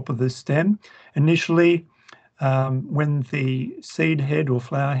top of the stem. Initially, when the seed head or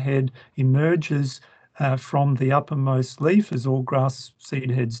flower head emerges from the uppermost leaf, as all grass seed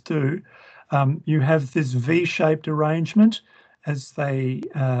heads do, you have this V-shaped arrangement as they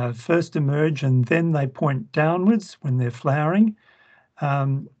first emerge, and then they point downwards when they're flowering.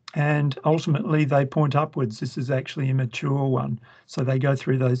 And ultimately they point upwards. This is actually a mature one. So they go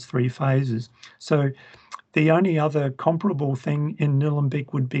through those three phases. So the only other comparable thing in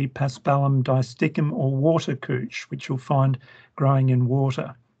Nillumbik would be Paspalum disticum or water couch, which you'll find growing in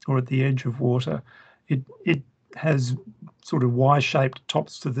water or at the edge of water. It has sort of Y-shaped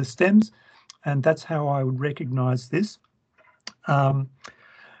tops to the stems, and that's how I would recognise this.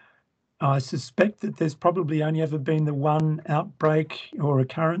 I suspect that there's probably only ever been the one outbreak or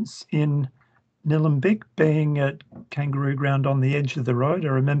occurrence in Nillumbik, being at Kangaroo Ground on the edge of the road. I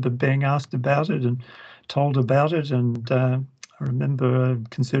remember being asked about it and told about it, and I remember a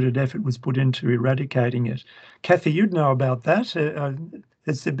concerted effort was put into eradicating it. Kathy, you'd know about that.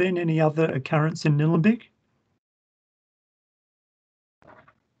 Has there been any other occurrence in Nillumbik?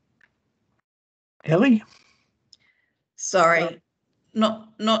 Ellie? Sorry,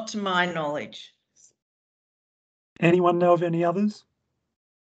 not to my knowledge. Anyone know of any others?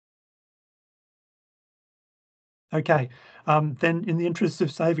 Okay, then in the interest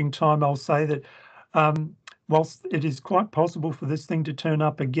of saving time, I'll say that whilst it is quite possible for this thing to turn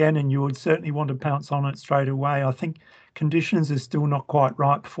up again and you would certainly want to pounce on it straight away, I think conditions are still not quite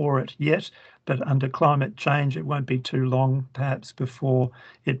ripe for it yet, but under climate change, it won't be too long perhaps before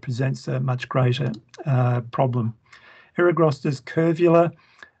it presents a much greater problem. Eragrostis curvula,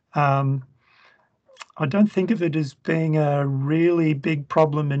 I don't think of it as being a really big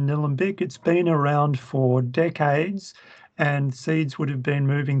problem in Nillumbik. It's been around for decades and seeds would have been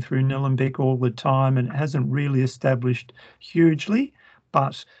moving through Nillumbik all the time, and it hasn't really established hugely,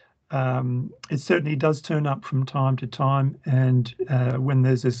 but it certainly does turn up from time to time, and when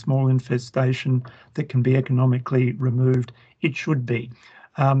there's a small infestation that can be economically removed, it should be.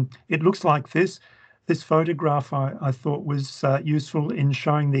 It looks like this. This photograph I thought was useful in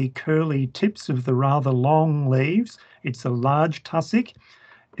showing the curly tips of the rather long leaves. It's a large tussock.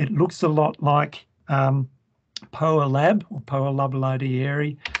 It looks a lot like Poa lab or Poa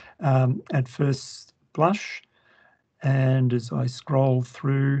lobulodieri at first blush. And as I scroll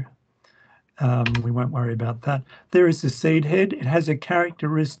through, we won't worry about that. There is the seed head. It has a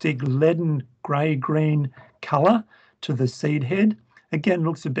characteristic leaden grey-green colour to the seed head. Again,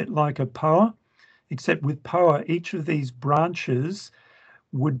 looks a bit like a Poa. Except with Poa, each of these branches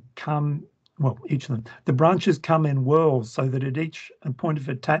would come, well, each of them, the branches come in whorls, so that at each point of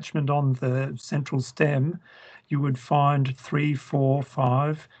attachment on the central stem, you would find 3, 4,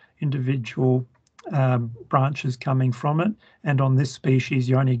 5 individual branches coming from it. And on this species,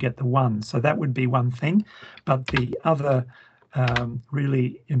 you only get the one. So that would be one thing. But the other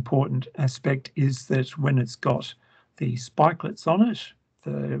really important aspect is that when it's got the spikelets on it,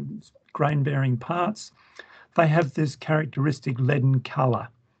 the grain-bearing parts, they have this characteristic leaden colour.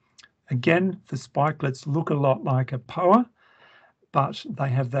 Again, the spikelets look a lot like a Poa, but they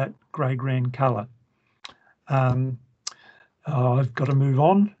have that grey-green colour. I've got to move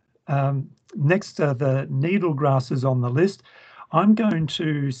on. Next are the needle grasses on the list. I'm going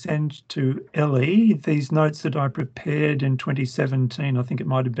to send to Ellie these notes that I prepared in 2017. I think it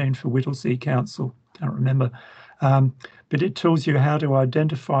might have been for Whittlesea Council, can't remember. But it tells you how to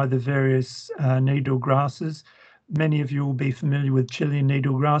identify the various needle grasses. Many of you will be familiar with Chilean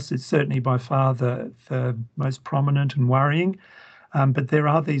needlegrass. It's certainly by far the most prominent and worrying, but there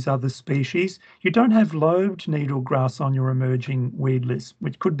are these other species. You don't have lobed needlegrass on your emerging weed list,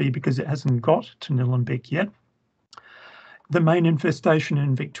 which could be because it hasn't got to Nillumbik yet. The main infestation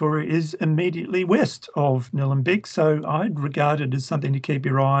in Victoria is immediately west of Nillumbik, so I'd regard it as something to keep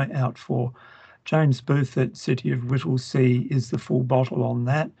your eye out for. James Booth at City of Whittlesea is the full bottle on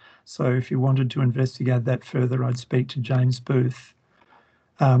that. So if you wanted to investigate that further, I'd speak to James Booth.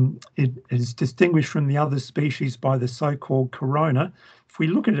 It is distinguished from the other species by the so-called corona. If we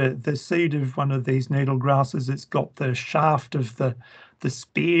look at it, the seed of one of these needle grasses, it's got the shaft of the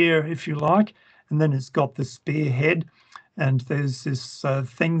spear, if you like, and then it's got the spear head. And there's this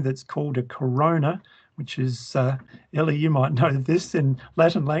thing that's called a corona, which is, Ellie, you might know this in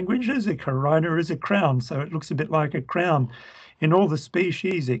Latin languages, a corona is a crown, so it looks a bit like a crown in all the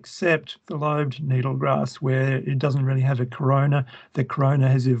species except the lobed needlegrass, where it doesn't really have a corona. The corona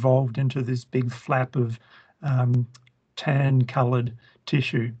has evolved into this big flap of tan-coloured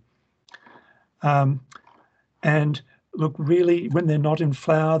tissue. And look, really, when they're not in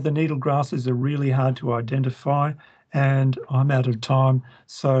flower, the needlegrasses are really hard to identify. And I'm out of time,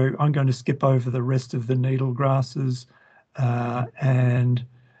 so I'm going to skip over the rest of the needle grasses and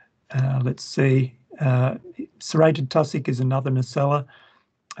let's see. Serrated tussock is another Nacella.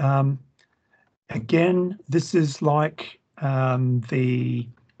 Again, this is like the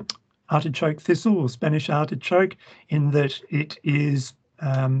artichoke thistle or Spanish artichoke in that it is,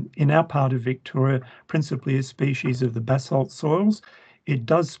 in our part of Victoria, principally a species of the basalt soils. It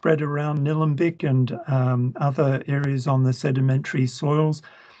does spread around Nillumbik and other areas on the sedimentary soils.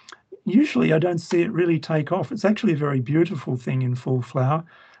 Usually I don't see it really take off. It's actually a very beautiful thing in full flower.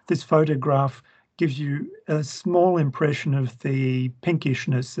 This photograph gives you a small impression of the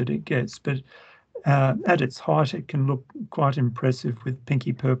pinkishness that it gets, but at its height, it can look quite impressive with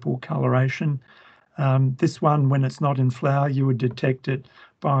pinky purple coloration. This one, when it's not in flower, you would detect it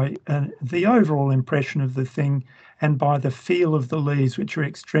by the overall impression of the thing and by the feel of the leaves, which are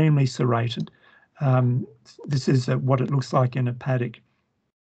extremely serrated. This is what it looks like in a paddock.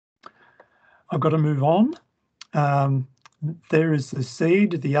 I've got to move on. There is the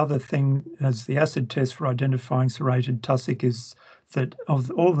seed. The other thing as the acid test for identifying serrated tussock is that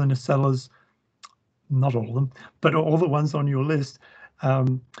of all the Nucellas, not all of them, but all the ones on your list,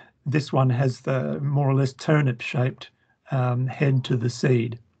 this one has the more or less turnip-shaped head to the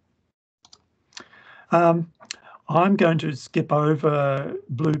seed. I'm going to skip over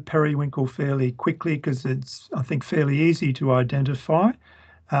blue periwinkle fairly quickly because it's, I think, fairly easy to identify.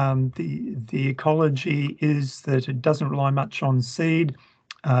 The ecology is that it doesn't rely much on seed.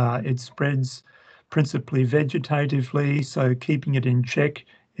 It spreads principally vegetatively, so keeping it in check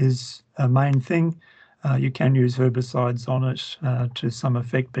is a main thing. You can use herbicides on it to some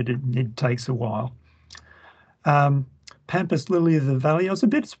effect, but it takes a while. Pampas lily of the valley, I was a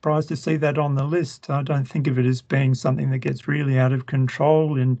bit surprised to see that on the list. I don't think of it as being something that gets really out of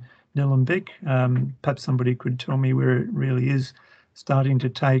control in Nillumbik. Perhaps somebody could tell me where it really is starting to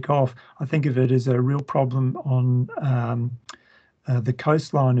take off. I think of it as a real problem on the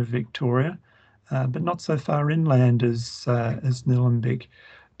coastline of Victoria, but not so far inland as Nillumbik.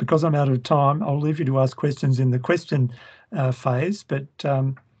 Because I'm out of time, I'll leave you to ask questions in the question phase, but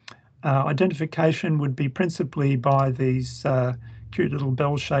identification would be principally by these cute little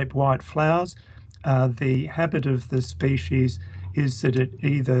bell-shaped white flowers. The habit of the species is that it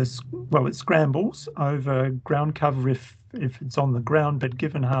either, well, it scrambles over ground cover if it's on the ground, but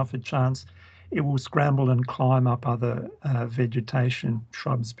given half a chance, it will scramble and climb up other vegetation,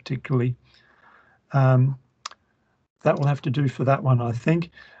 shrubs particularly. That will have to do for that one, I think.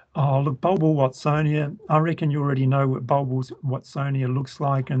 Oh, look, bulbul Watsonia, I reckon you already know what bulbul Watsonia looks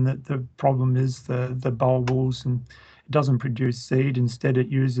like, and that the problem is the bulbils, and it doesn't produce seed. Instead, it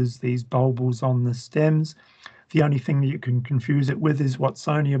uses these bulbils on the stems. The only thing that you can confuse it with is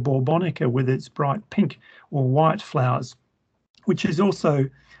Watsonia bourbonica with its bright pink or white flowers, which is also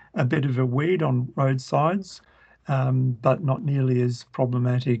a bit of a weed on roadsides, but not nearly as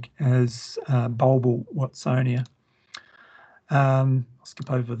problematic as bulbul Watsonia. I'll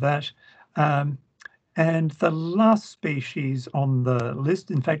skip over that. And the last species on the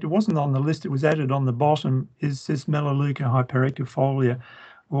list, in fact, it wasn't on the list, it was added on the bottom, is this Melaleuca hypericifolia,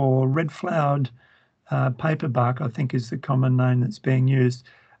 or red-flowered paperbark, I think is the common name that's being used.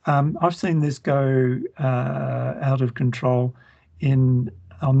 I've seen this go out of control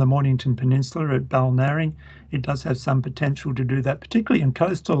on the Mornington Peninsula at Balnarring. It does have some potential to do that, particularly in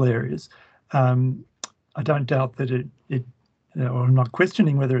coastal areas. I don't doubt that or I'm not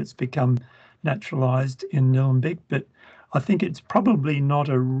questioning whether it's become naturalised in Nillumbik, but I think it's probably not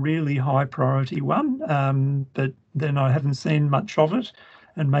a really high priority one, but then I haven't seen much of it,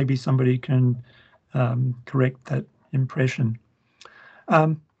 and maybe somebody can correct that impression.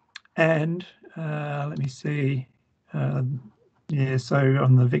 And let me see. Yeah, so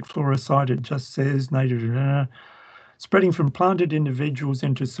on the Vicflora side, it just says native, spreading from planted individuals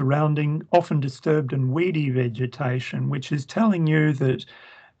into surrounding, often disturbed and weedy vegetation, which is telling you that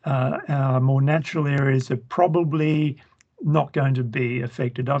our more natural areas are probably not going to be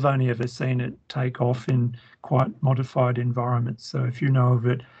affected. I've only ever seen it take off in quite modified environments. So if you know of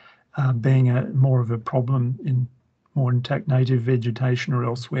it being more of a problem in more intact native vegetation or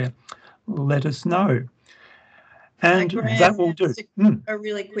elsewhere, let us know. And Graham, that will do. A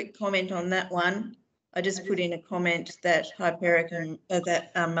really quick comment on that one. I just put in a comment that Hypericum,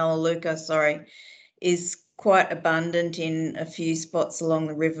 that Melaleuca, is quite abundant in a few spots along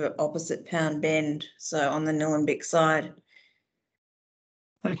the river opposite Pound Bend, so on the Nillumbik side.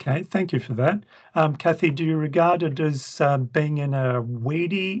 Okay, thank you for that. Kathy, do you regard it as being in a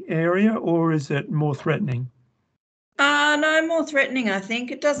weedy area, or is it more threatening? No, more threatening, I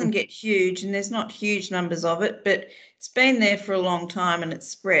think. It doesn't get huge, and there's not huge numbers of it, but it's been there for a long time and it's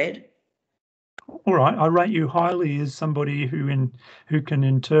spread. All right, I rate you highly as somebody who can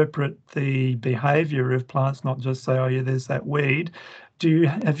interpret the behaviour of plants, not just say, oh yeah, there's that weed.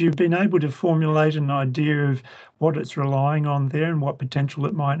 Have you been able to formulate an idea of what it's relying on there and what potential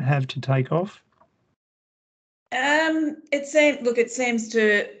it might have to take off? It seems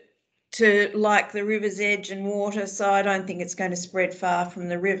to like the river's edge and water, so I don't think it's going to spread far from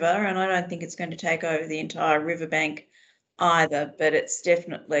the river, and I don't think it's going to take over the entire riverbank either, but it's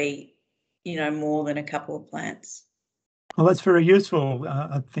definitely, more than a couple of plants. Well, that's very useful.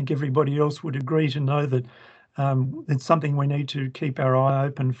 I think everybody else would agree to know that it's something we need to keep our eye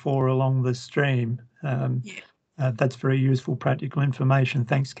open for along the stream. That's very useful, practical information.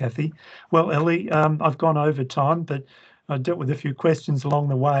 Thanks, Kathy. Well, Ellie, I've gone over time, but I dealt with a few questions along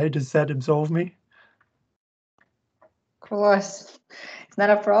the way. Does that absolve me? Of course, it's not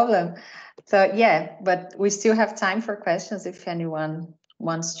a problem. So yeah, but we still have time for questions if anyone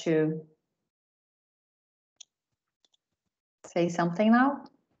wants to say something now.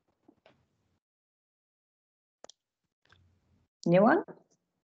 Anyone?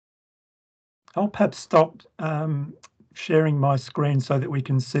 I'll perhaps stop sharing my screen so that we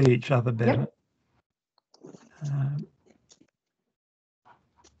can see each other better. Yep.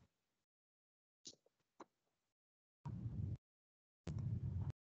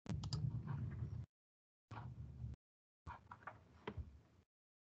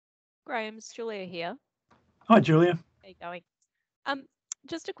 Graham, it's Julia here. Hi, Julia. How you going?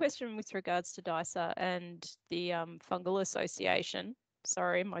 Just a question with regards to DISA and the Fungal Association.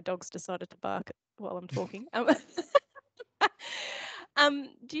 Sorry, my dog's decided to bark while I'm talking. Do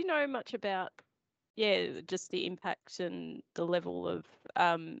you know much about, just the impact and the level of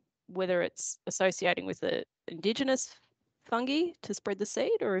whether it's associating with the indigenous fungi to spread the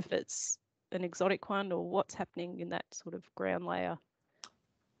seed, or if it's an exotic one, or what's happening in that sort of ground layer?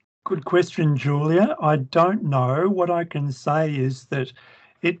 Good question, Julia. I don't know. What I can say is that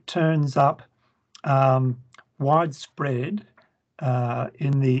it turns up widespread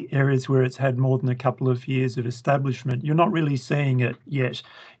in the areas where it's had more than a couple of years of establishment. You're not really seeing it yet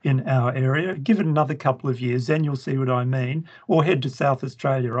in our area. Give it another couple of years, then you'll see what I mean. Or head to South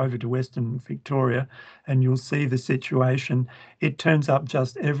Australia, over to Western Victoria, and you'll see the situation. It turns up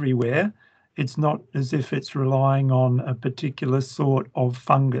just everywhere. It's not as if it's relying on a particular sort of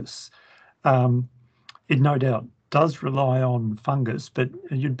fungus. It no doubt does rely on fungus, but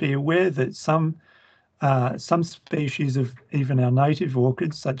you'd be aware that some species of even our native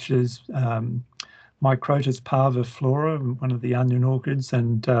orchids, such as Microtus parviflora, one of the onion orchids,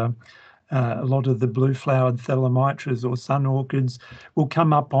 and a lot of the blue-flowered Thelomytras or sun orchids, will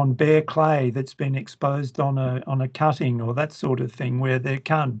come up on bare clay that's been exposed on a cutting or that sort of thing, where there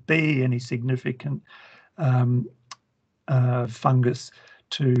can't be any significant fungus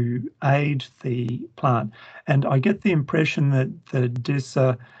to aid the plant. And I get the impression that the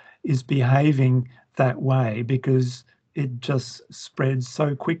DISA is behaving that way because it just spreads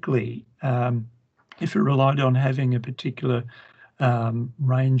so quickly. If it relied on having a particular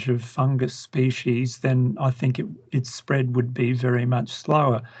range of fungus species, then I think its spread would be very much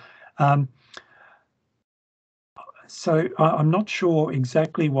slower. So I'm not sure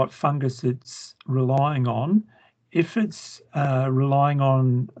exactly what fungus it's relying on. If it's relying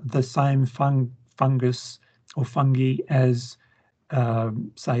on the same fungus or fungi as,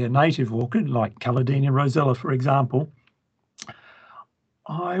 say, a native orchid like Caladinia rosella, for example,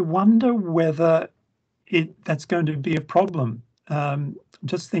 I wonder whether that's going to be a problem.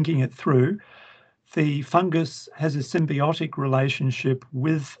 Just thinking it through, the fungus has a symbiotic relationship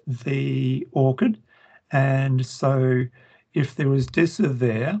with the orchid, and so if there was DISA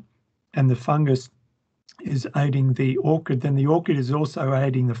there and the fungus is aiding the orchid, then the orchid is also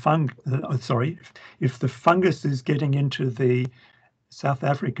aiding the if the fungus is getting into the South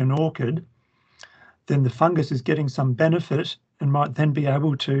African orchid, then the fungus is getting some benefit and might then be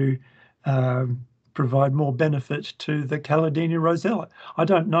able to provide more benefit to the Caladinia rosella. I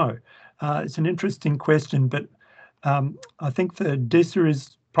don't know. It's an interesting question, but I think the DISA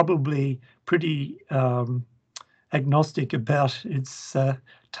is probably pretty agnostic about its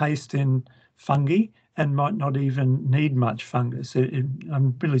taste in fungi and might not even need much fungus.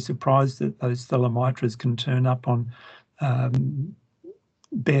 I'm really surprised that those Thelomytras can turn up on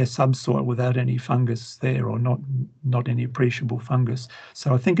bare subsoil without any fungus there, or not any appreciable fungus.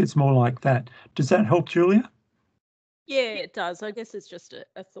 So I think it's more like that. Does that help, Julia? Yeah, it does. I guess it's just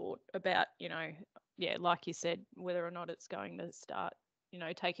a thought about, like you said, whether or not it's going to start,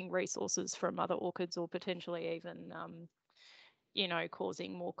 taking resources from other orchids, or potentially even,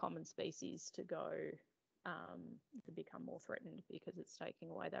 causing more common species to to become more threatened because it's taking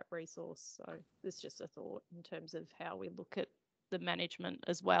away that resource. So it's just a thought in terms of how we look at the management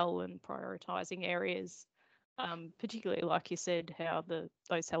as well and prioritising areas, particularly like you said, how those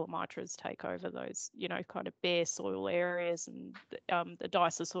Thelomytras take over those, kind of bare soil areas, and the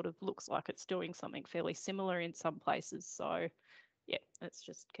DISA sort of looks like it's doing something fairly similar in some places. So yeah, it's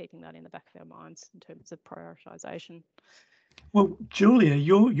just keeping that in the back of our minds in terms of prioritisation. Well, Julia,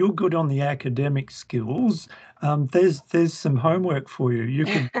 you're good on the academic skills. There's some homework for you. You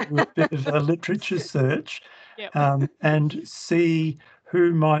could do a bit of a literature search, Yep. and see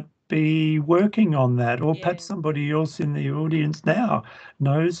who might be working on that, or perhaps Yeah. somebody else in the audience now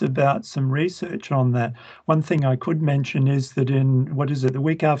knows about some research on that. One thing I could mention is that in, the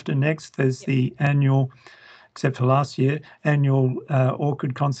week after next, there's the annual, except for last year, annual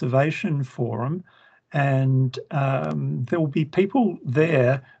Orchid Conservation Forum. And there will be people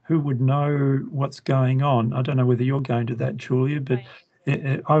there who would know what's going on. I don't know whether you're going to that, Julia, but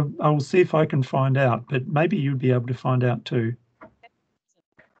I will see if I can find out. But maybe you'd be able to find out too.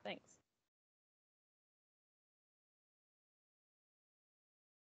 Thanks.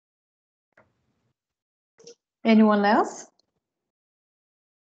 Anyone else?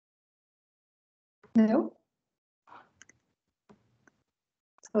 No?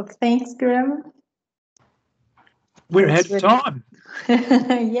 So thanks, Graham. We're ahead of time.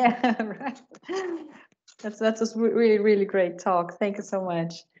 Yeah, right. That was really, really great talk. Thank you so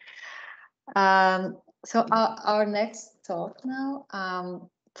much. So our next talk now,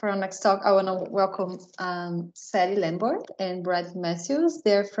 for our next talk, I want to welcome Sally Lambert and Brad Matthews.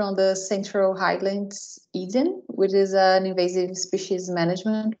 They're from the Central Highlands Eden, which is an invasive species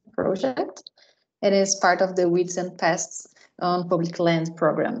management project. It is part of the Weeds and Pests on Public Land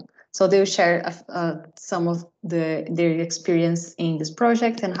program. So they'll share some of their experience in this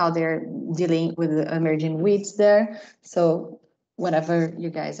project and how they're dealing with the emerging weeds there. So whenever you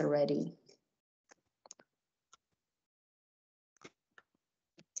guys are ready.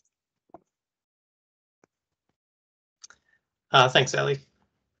 Thanks, Ali.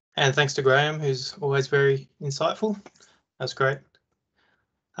 And thanks to Graham, who's always very insightful. That's great.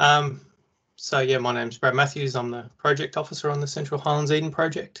 So yeah, my name's Brad Matthews. I'm the project officer on the Central Highlands Eden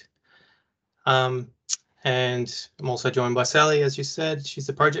project. And I'm also joined by Sally, as you said. She's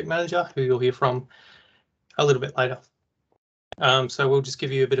the project manager, who you'll hear from a little bit later. So we'll just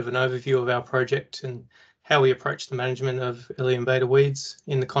give you a bit of an overview of our project and how we approach the management of early invader weeds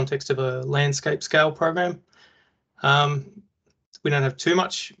in the context of a landscape scale program. We don't have too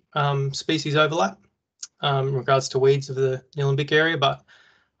much species overlap in regards to weeds of the Nillumbik area, but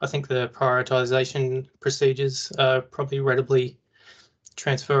I think the prioritisation procedures are probably readily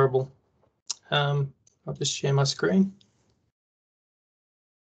transferable. I'll just share my screen.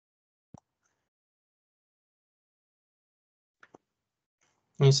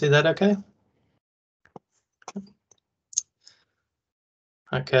 Can you see that okay?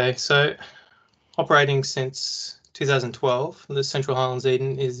 Okay, so operating since 2012, the Central Highlands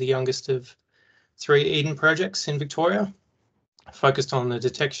Eden is the youngest of 3 Eden projects in Victoria, focused on the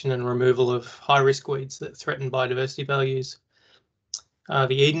detection and removal of high-risk weeds that threaten biodiversity values.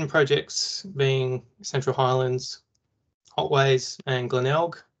 The Eden projects being Central Highlands, Otways and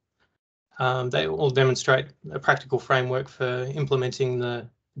Glenelg. They all demonstrate a practical framework for implementing the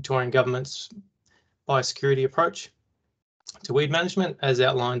Victorian Government's biosecurity approach to weed management as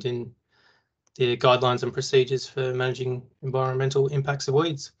outlined in the guidelines and procedures for managing environmental impacts of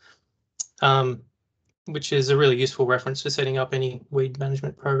weeds, which is a really useful reference for setting up any weed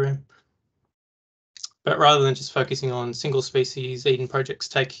management program. But rather than just focusing on single species, Eden projects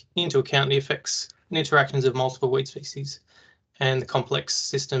take into account the effects and interactions of multiple weed species and the complex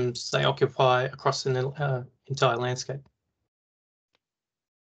systems they occupy across the entire landscape.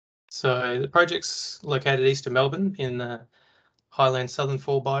 So the project's located east of Melbourne in the Highland Southern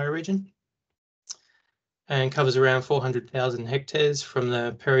Fall bioregion and covers around 400,000 hectares from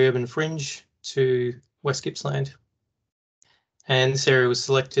the peri-urban fringe to West Gippsland. And this area was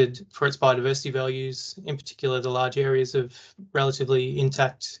selected for its biodiversity values, in particular the large areas of relatively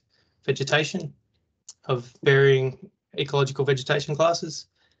intact vegetation of varying ecological vegetation classes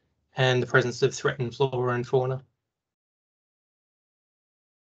and the presence of threatened flora and fauna.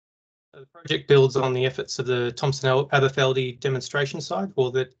 The project builds on the efforts of the Thomson Aberfeldy demonstration site,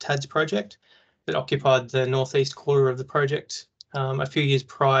 or the TADS project, that occupied the northeast quarter of the project a few years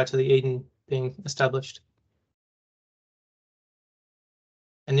prior to the Eden being established.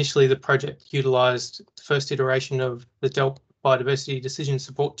 Initially, the project utilised the first iteration of the DELP biodiversity decision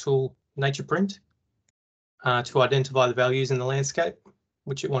support tool, NaturePrint, to identify the values in the landscape,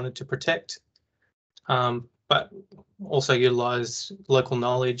 which it wanted to protect, but also utilised local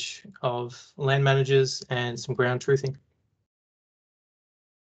knowledge of land managers and some ground truthing.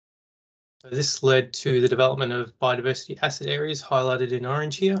 So this led to the development of biodiversity asset areas highlighted in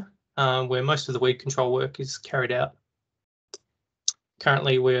orange here, where most of the weed control work is carried out.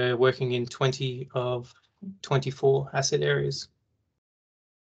 Currently, we're working in 20 of 24 asset areas.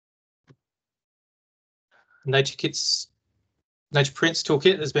 NatureKit's Nature Prints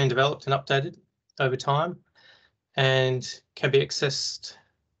Toolkit has been developed and updated over time and can be accessed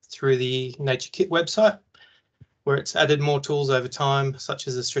through the Nature Kit website, where it's added more tools over time, such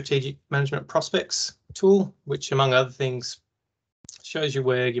as the Strategic Management Prospects tool, which, among other things, shows you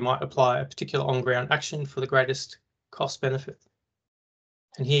where you might apply a particular on-ground action for the greatest cost benefit.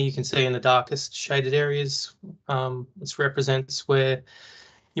 And here you can see in the darkest shaded areas, this represents where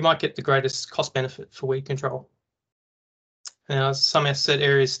you might get the greatest cost benefit for weed control. Now, some asset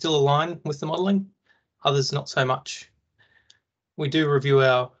areas still align with the modelling, others not so much. We do review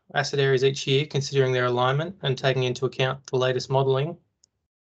our asset areas each year, considering their alignment and taking into account the latest modelling.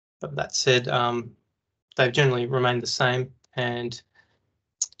 But that said, they've generally remained the same, and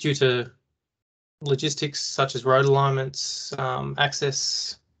due to logistics such as road alignments,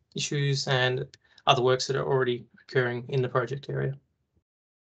 access issues, and other works that are already occurring in the project area.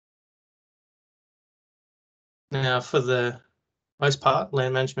 Now, for the most part,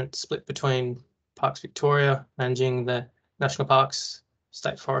 land management split between Parks Victoria, managing the national parks,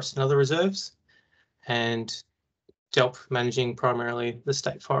 state forests and other reserves, and DELP managing primarily the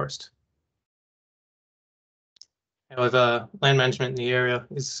state forest. However, land management in the area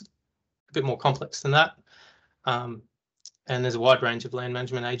is a bit more complex than that. And there's a wide range of land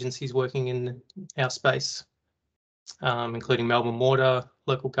management agencies working in our space, including Melbourne Water,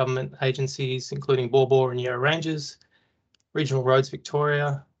 local government agencies, including Baw Baw and Yarra Ranges, Regional Roads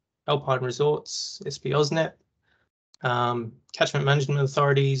Victoria, Alpine Resorts, SP AusNet, catchment management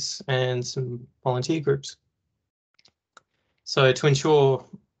authorities, and some volunteer groups. So to ensure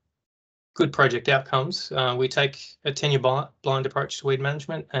good project outcomes, we take a tenure-blind approach to weed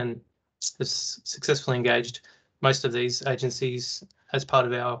management and have successfully engaged most of these agencies as part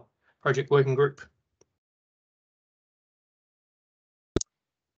of our project working group.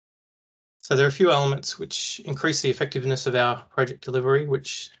 So there are a few elements which increase the effectiveness of our project delivery,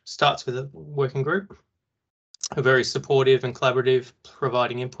 which starts with a working group, a very supportive and collaborative,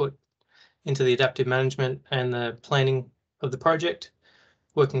 providing input into the adaptive management and the planning of the project,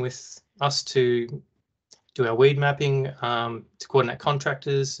 working with us to do our weed mapping, to coordinate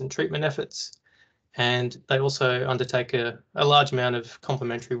contractors and treatment efforts. And they also undertake a large amount of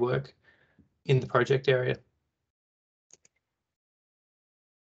complementary work in the project area.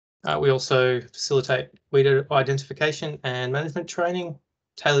 We also facilitate weed identification and management training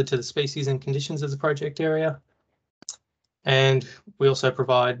tailored to the species and conditions of the project area. And we also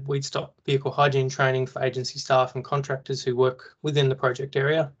provide weed stock vehicle hygiene training for agency staff and contractors who work within the project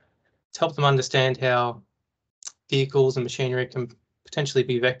area to help them understand how vehicles and machinery can potentially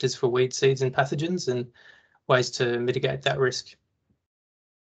be vectors for weed seeds and pathogens and ways to mitigate that risk.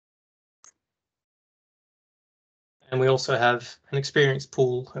 And we also have an experienced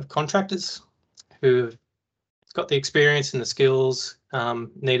pool of contractors who have got the experience and the skills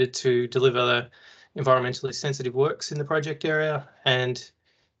needed to deliver the environmentally sensitive works in the project area, and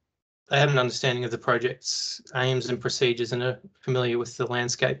they have an understanding of the project's aims and procedures and are familiar with the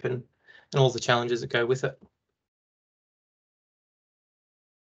landscape and all the challenges that go with it.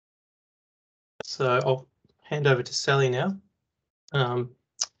 So I'll hand over to Sally now.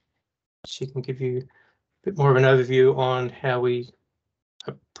 She can give you a bit more of an overview on how we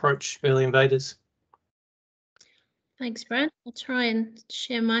approach early invaders. Thanks, Brad. I'll try and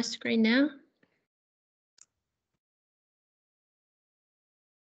share my screen now.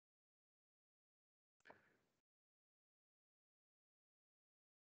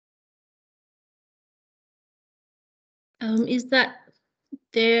 Is that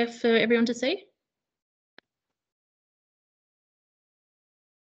there for everyone to see?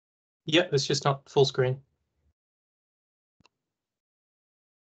 Yeah, it's just not full screen.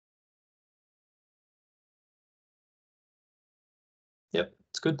 Yep,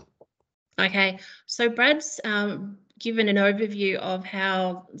 it's good. Okay, so Brad's given an overview of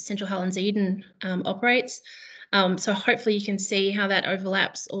how Central Highlands Eden operates. So hopefully you can see how that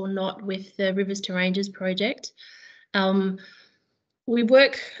overlaps or not with the Rivers to Ranges project. We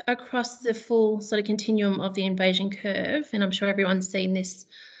work across the full sort of continuum of the invasion curve, and I'm sure everyone's seen this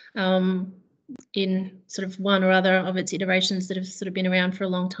in sort of one or other of its iterations that have sort of been around for a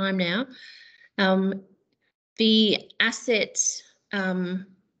long time now. The asset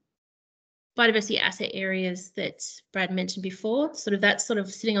biodiversity asset areas that Brad mentioned before, that's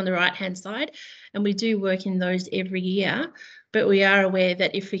sitting on the right-hand side, and we do work in those every year, but we are aware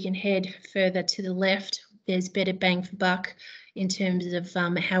that if we can head further to the left, there's better bang for buck in terms of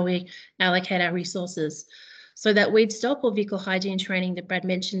how we allocate our resources. So that weed stop or vehicle hygiene training that Brad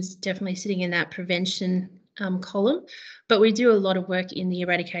mentioned is definitely sitting in that prevention column, but we do a lot of work in the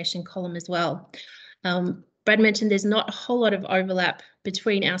eradication column as well. Brad mentioned there's not a whole lot of overlap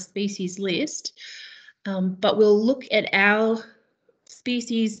between our species list, but we'll look at our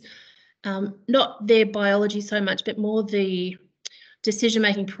species, not their biology so much, but more the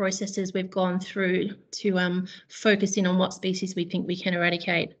decision-making processes we've gone through to focus in on what species we think we can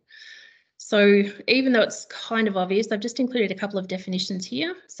eradicate. So even though it's kind of obvious, I've just included a couple of definitions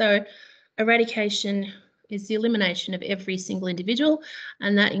here. So eradication is the elimination of every single individual,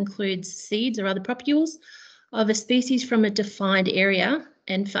 and that includes seeds or other propagules of a species from a defined area.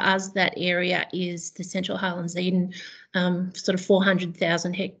 And for us, that area is the Central Highlands Eden, sort of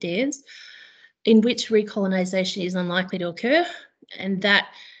 400,000 hectares, in which recolonisation is unlikely to occur. And that,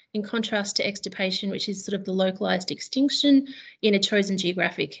 in contrast to extirpation, which is sort of the localised extinction in a chosen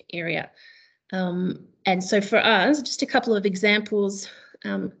geographic area. And so for us, just a couple of examples.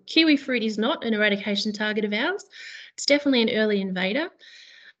 Kiwi fruit is not an eradication target of ours. It's definitely an early invader,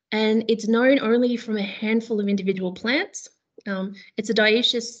 and it's known only from a handful of individual plants. It's a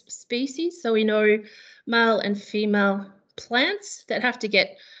dioecious species, so we know male and female plants that have to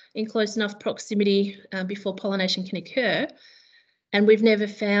get in close enough proximity before pollination can occur. And we've never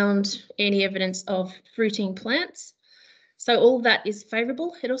found any evidence of fruiting plants. So all that is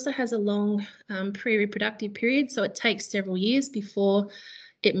favourable. It also has a long pre-reproductive period, so it takes several years before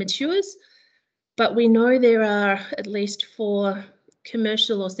it matures. But we know there are at least 4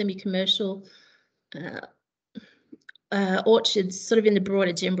 commercial or semi-commercial orchards sort of in the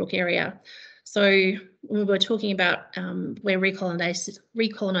broader Gembrook area. So when we're talking about where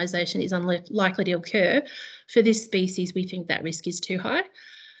recolonisation is unlikely to occur, for this species, we think that risk is too high.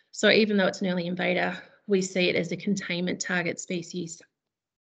 So even though it's an early invader, we see it as a containment target species.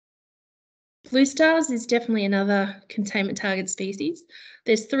 Blue stars is definitely another containment target species.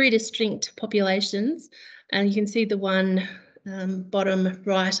 There's 3 distinct populations, and you can see the one bottom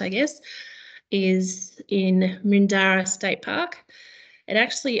right, I guess, is in Moondarra State Park. It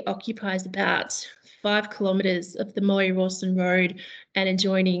actually occupies about 5 kilometres of the Moe Rawson Road and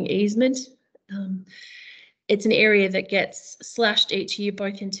adjoining easement. It's an area that gets slashed each year,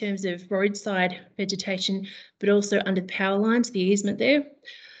 both in terms of roadside vegetation, but also under the power lines, the easement there.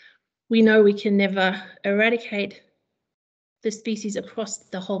 We know we can never eradicate the species across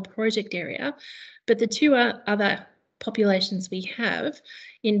the whole project area, but the 2 other populations we have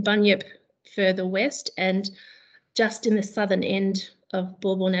in Bunyip further west and just in the southern end of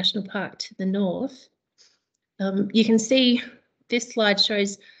Baw Baw National Park to the north. You can see this slide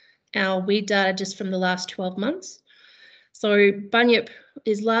shows our weed data just from the last 12 months. So Bunyip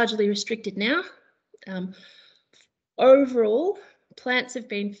is largely restricted now. Overall, plants have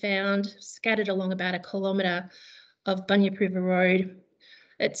been found scattered along about 1 kilometre of Bunyip River Road.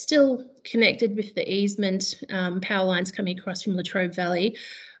 It's still connected with the easement power lines coming across from Latrobe Valley,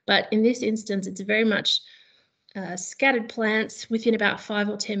 but in this instance, it's very much scattered plants within about 5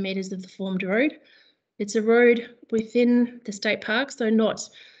 or 10 metres of the formed road. It's a road within the state park, so not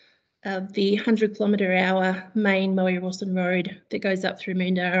the 100-kilometre-hour main Moe Rawson Road that goes up through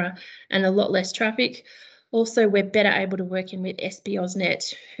Moondarra, and a lot less traffic. Also, we're better able to work in with SB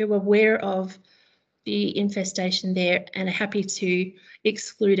AusNet, who are aware of the infestation there and are happy to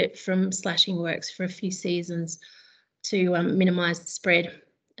exclude it from slashing works for a few seasons to minimise the spread.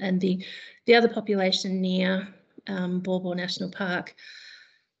 And the other population near Baw Baw National Park,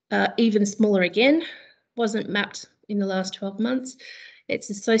 even smaller again, wasn't mapped in the last 12 months. It's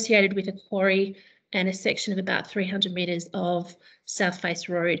associated with a quarry and a section of about 300 metres of South Face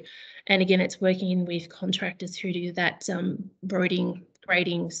Road. And again, it's working with contractors who do that roading,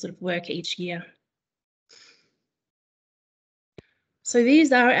 grading sort of work each year. So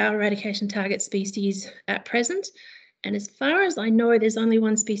these are our eradication target species at present. And as far as I know, there's only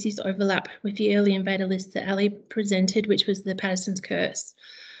 1 species overlap with the early invader list that Ali presented, which was the Patterson's curse.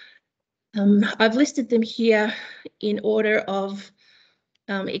 I've listed them here in order of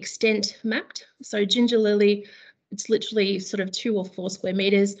extent mapped. So ginger lily, it's literally sort of 2 or 4 square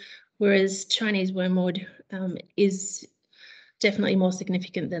metres, whereas Chinese wormwood is definitely more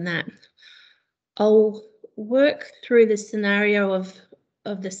significant than that. I'll work through the scenario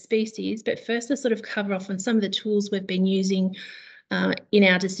of the species, but first to sort of cover off on some of the tools we've been using in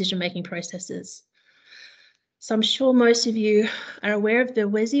our decision-making processes. So I'm sure most of you are aware of the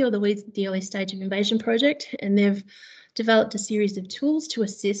WESI, or the Early Stage of Invasion project, and they've developed a series of tools to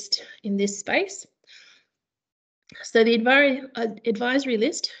assist in this space. So the advisory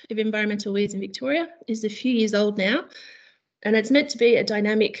list of environmental weeds in Victoria is a few years old now, and it's meant to be a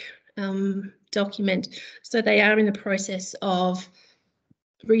dynamic document. So they are in the process of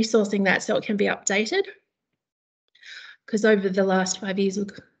resourcing that so it can be updated, because over the last 5 years,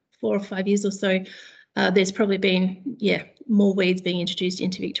 4 or 5 years or so, there's probably been, more weeds being introduced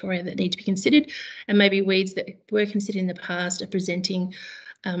into Victoria that need to be considered, and maybe weeds that were considered in the past are presenting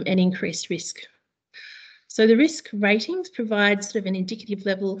an increased risk. So the risk ratings provide sort of an indicative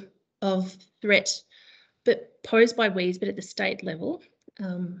level of threat, but posed by weeds, but at the state level.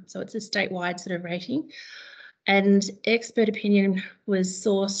 So it's a statewide sort of rating. And expert opinion was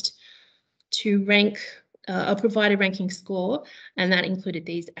sourced to rank or provide a ranking score, and that included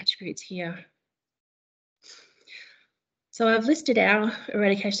these attributes here. So I've listed our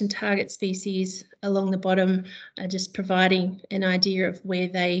eradication target species along the bottom, just providing an idea of where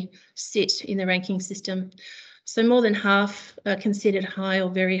they sit in the ranking system. So more than half are considered high or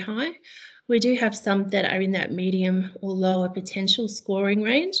very high. We do have some that are in that medium or lower potential scoring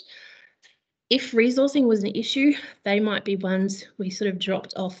range. If resourcing was an issue, they might be ones we sort of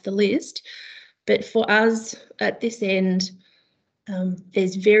dropped off the list. But for us at this end,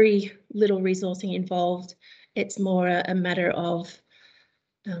 there's very little resourcing involved. It's more a matter of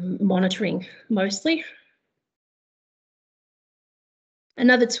monitoring mostly.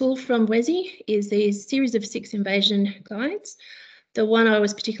 Another tool from WESI is a series of 6 invasion guides. The one I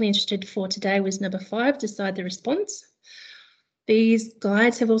was particularly interested for today was number 5, Decide the Response. These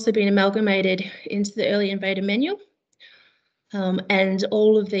guides have also been amalgamated into the Early Invader Manual, and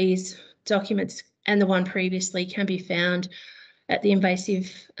all of these documents and the one previously can be found at the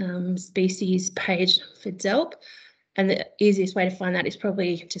invasive species page for DELP, and the easiest way to find that is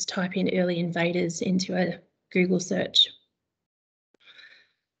probably just type in early invaders into a Google search.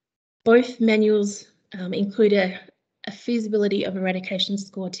 Both manuals include a feasibility of eradication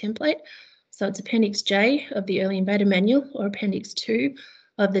score template. So it's Appendix J of the Early Invader Manual or Appendix 2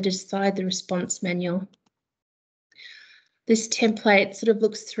 of the Decide the Response Manual. This template sort of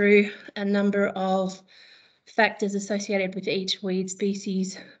looks through a number of factors associated with each weed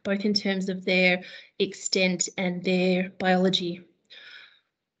species, both in terms of their extent and their biology.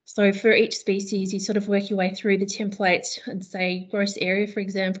 So for each species, you sort of work your way through the template and say gross area, for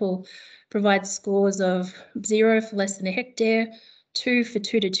example, provides scores of 0 for less than a hectare, 2 for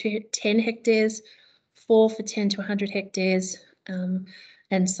 2 to 10 hectares, 4 for 10 to 100 hectares,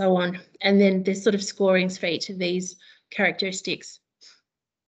 and so on. And then there's sort of scorings for each of these characteristics.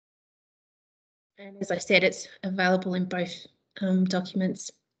 And as I said, it's available in both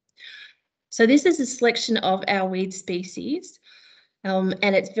documents. So this is a selection of our weed species, and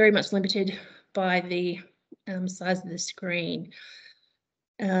it's very much limited by the size of the screen.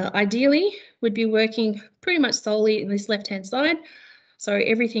 Ideally, we'd be working pretty much solely in this left-hand side. So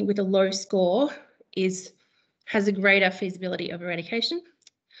everything with a low score has a greater feasibility of eradication.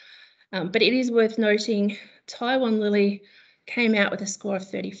 But it is worth noting Taiwan lily came out with a score of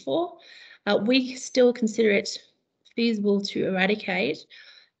 34. We still consider it feasible to eradicate,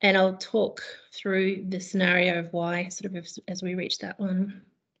 and I'll talk through the scenario of why sort of as we reach that one.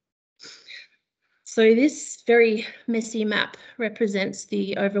 So this very messy map represents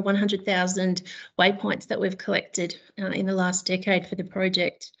the over 100,000 waypoints that we've collected in the last decade for the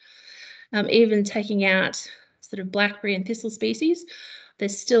project. Even taking out sort of blackberry and thistle species,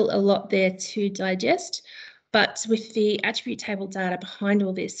 there's still a lot there to digest. But with the attribute table data behind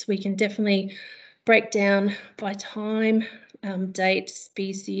all this, we can definitely break down by time, date,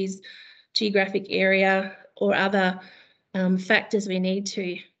 species, geographic area, or other factors we need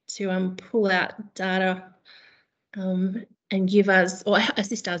to pull out data and give us or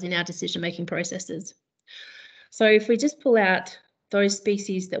assist us in our decision-making processes. So if we just pull out those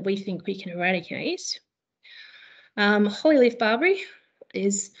species that we think we can eradicate, hollyleaf barberry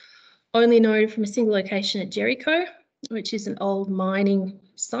is only known from a single location at Jericho, which is an old mining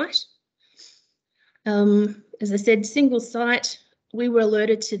site. As I said, single site. We were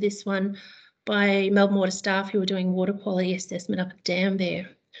alerted to this one by Melbourne Water staff who were doing water quality assessment up a dam there.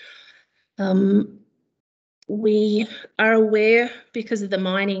 We are aware, because of the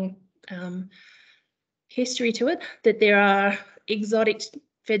mining history to it, that there are exotic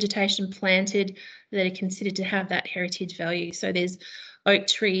vegetation planted that are considered to have that heritage value. So there's oak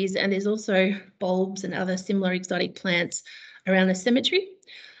trees, and there's also bulbs and other similar exotic plants around the cemetery.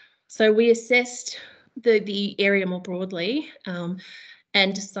 So we assessed the area more broadly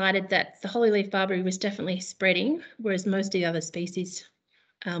and decided that the hollyleaf barberry was definitely spreading, whereas most of the other species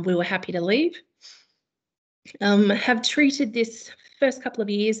we were happy to leave. Have treated this first couple of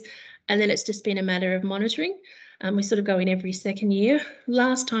years, and then it's just been a matter of monitoring. We sort of go in every second year.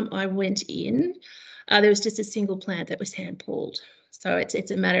 Last time I went in, there was just a single plant that was hand pulled. So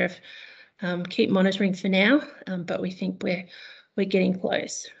it's a matter of keep monitoring for now, but we think we're getting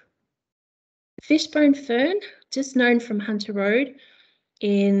close. Fishbone fern, just known from Hunter Road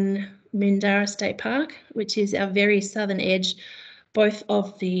in Moondarra State Park, which is our very southern edge, both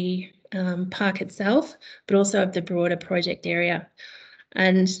of the park itself, but also of the broader project area.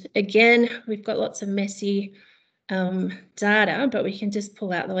 And again, we've got lots of messy data, but we can just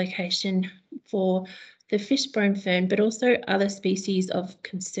pull out the location for the fishbone fern, but also other species of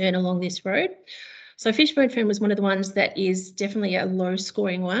concern along this road. So fishbone fern was one of the ones that is definitely a low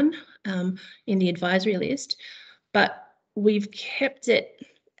scoring one in the advisory list, but we've kept it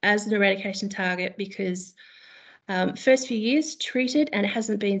as an eradication target because first few years treated and it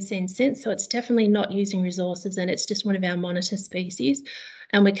hasn't been seen since, so it's definitely not using resources and it's just one of our monitor species.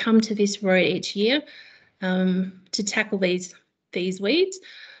 And we come to this road each year to tackle these weeds.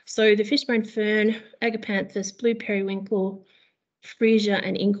 So the fishbone fern, agapanthus, blue periwinkle, freesia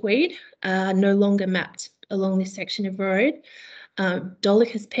and inkweed are no longer mapped along this section of road.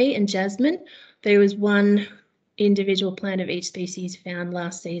 Dolichos P and jasmine, there was one individual plant of each species found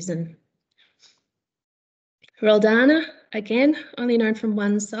last season. Raldana, again, only known from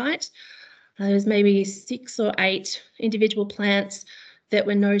one site. There was maybe 6 or 8 individual plants that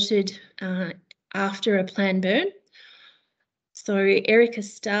were noted after a planned burn. So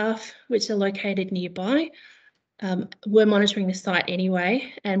Erica's staff, which are located nearby, we're monitoring the site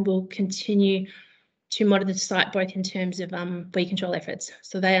anyway and will continue to monitor the site both in terms of weed control efforts.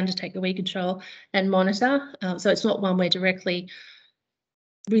 So they undertake the weed control and monitor. So it's not one we're directly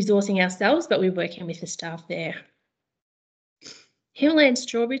resourcing ourselves, but we're working with the staff there. Himalayan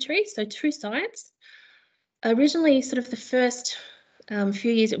strawberry trees, so 2 sites. Originally, sort of the first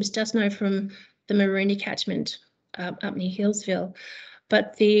few years, it was just known from the Maroondah catchment up near Hillsville,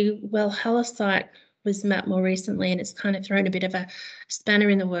 but the Walhalla site was mapped more recently and it's kind of thrown a bit of a spanner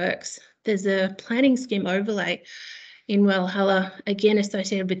in the works. There's a planning scheme overlay in Walhalla, again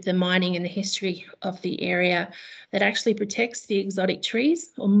associated with the mining and the history of the area, that actually protects the exotic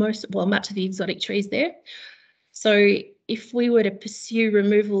trees, or much of the exotic trees there. So if we were to pursue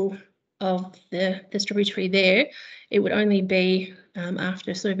removal of the strawberry tree there, it would only be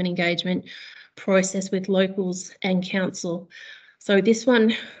after sort of an engagement process with locals and council. So this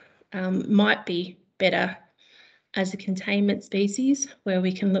one might be better as a containment species where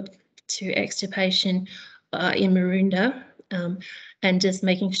we can look to extirpation in Maroondah and just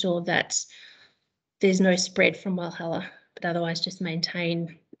making sure that there's no spread from Walhalla, but otherwise just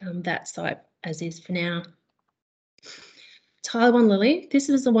maintain that site as is for now. Taiwan lily, this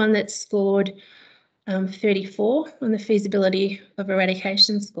is the one that scored 34 on the feasibility of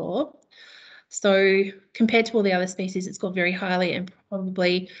eradication score. So compared to all the other species, it scored very highly and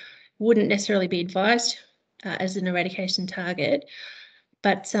probably wouldn't necessarily be advised as an eradication target.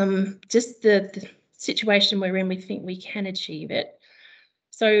 But just the situation we're in, we think we can achieve it.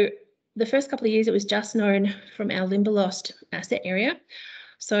 So the first couple of years, it was just known from our Limberlost asset area.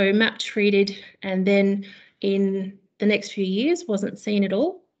 So map treated, and then in the next few years wasn't seen at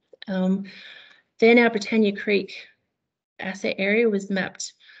all. Then our Britannia Creek asset area was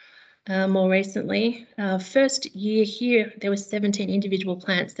mapped more recently. First year here, there were 17 individual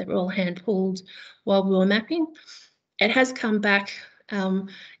plants that were all hand pulled while we were mapping. It has come back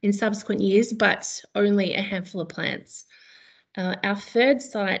in subsequent years, but only a handful of plants. Our third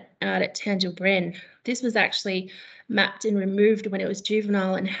site out at Tanjil-Bren, this was actually mapped and removed when it was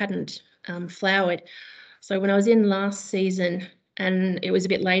juvenile and hadn't flowered. So when I was in last season, and it was a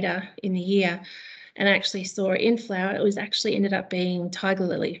bit later in the year, and I actually saw it in flower, it was actually ended up being tiger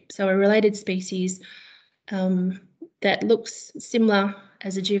lily. So a related species that looks similar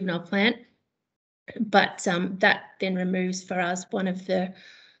as a juvenile plant, but that then removes for us one of the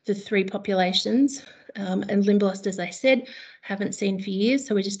 3 populations. And Limberlost, as I said, haven't seen for years,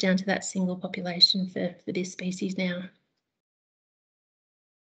 so we're just down to that single population for this species now.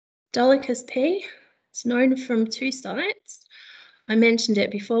 Dolichos P, it's known from 2 sites. I mentioned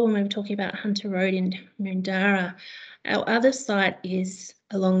it before when we were talking about Hunter Road in Moondarra. Our other site is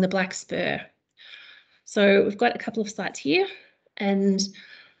along the Black Spur. So we've got a couple of sites here, and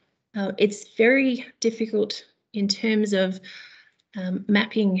it's very difficult in terms of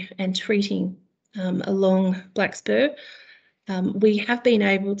mapping and treating along Black Spur. We have been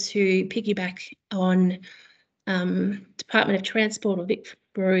able to piggyback on Department of Transport or Vic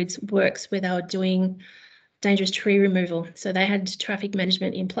Roads works where they were doing dangerous tree removal. So they had traffic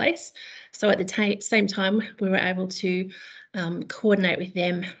management in place. So at the same time, we were able to coordinate with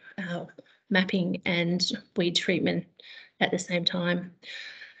them mapping and weed treatment at the same time.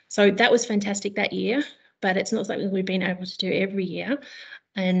 So that was fantastic that year, but it's not something we've been able to do every year.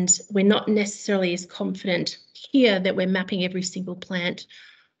 And we're not necessarily as confident here that we're mapping every single plant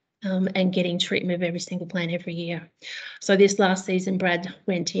and getting treatment of every single plant every year. So this last season, Brad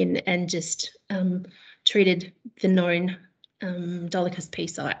went in and just treated the known Dolichos P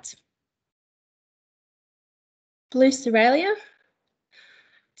sites. Blue Soralia,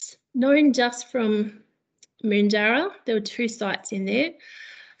 it's known just from Moondarra. There were 2 sites in there.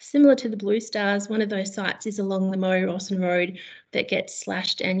 Similar to the Blue Stars, one of those sites is along the Murray-Rawson Road that gets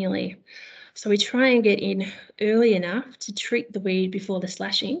slashed annually. So we try and get in early enough to treat the weed before the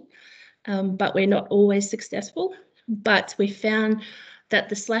slashing, but we're not always successful. But we found that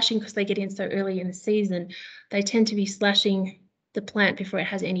the slashing, because they get in so early in the season, they tend to be slashing the plant before it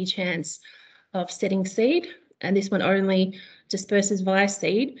has any chance of setting seed. And this one only disperses via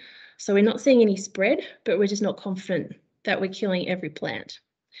seed. So we're not seeing any spread, but we're just not confident that we're killing every plant.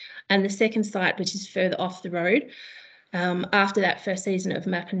 And the second site, which is further off the road, after that first season of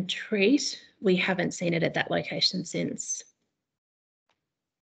map and treat, we haven't seen it at that location since.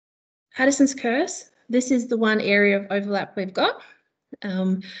 Haddison's Curse, this is the one area of overlap we've got.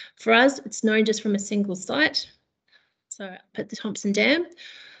 For us, it's known just from a single site, so up at the Thompson Dam.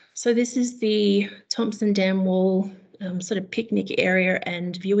 So this is the Thompson Dam Wall sort of picnic area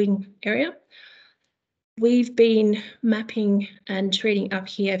and viewing area. We've been mapping and treating up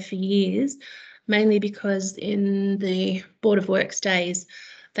here for years, mainly because in the Board of Works days,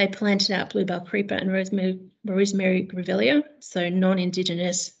 they planted out bluebell creeper and rosemary grevillea, so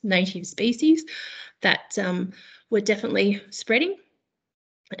non-Indigenous native species that were definitely spreading.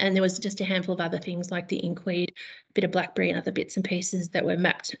 And there was just a handful of other things like the inkweed, a bit of blackberry and other bits and pieces that were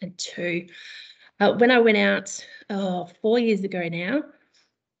mapped too. When I went out 4 years ago now,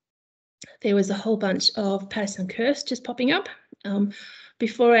 there was a whole bunch of Paterson Curse just popping up.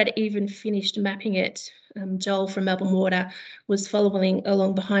 Before I'd even finished mapping it, Joel from Melbourne Water was following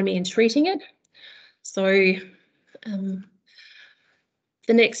along behind me and treating it. So the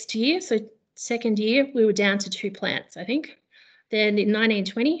next year, so second year, we were down to 2 plants, I think. Then in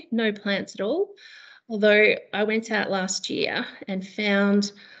 1920, no plants at all. Although I went out last year and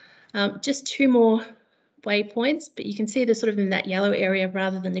found just 2 more waypoints, but you can see they're sort of in that yellow area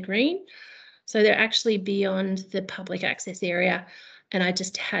rather than the green. So they're actually beyond the public access area, and I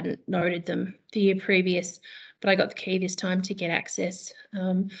just hadn't noted them the year previous, but I got the key this time to get access.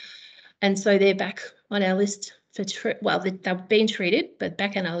 And so they're back on our list for, well, they've been treated, but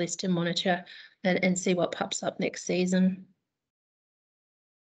back on our list to monitor and see what pops up next season.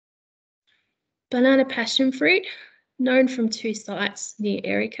 Banana passion fruit, known from 2 sites near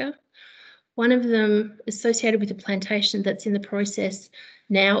Erica. One of them associated with a plantation that's in the process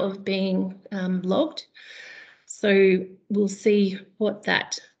now of being logged. So we'll see what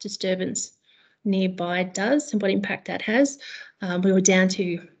that disturbance nearby does and what impact that has. We were down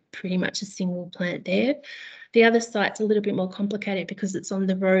to pretty much a single plant there. The other site's a little bit more complicated because it's on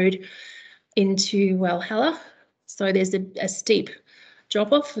the road into Walhalla. So there's a steep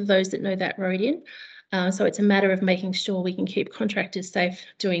drop off for those that know that road in. So it's a matter of making sure we can keep contractors safe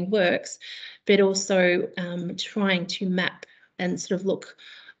doing works, but also trying to map and sort of look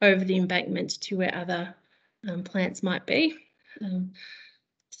over the embankment to where other plants might be.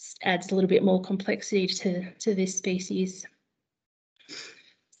 Just adds a little bit more complexity to this species.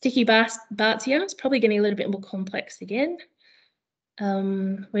 Sticky Bartzia is probably getting a little bit more complex again.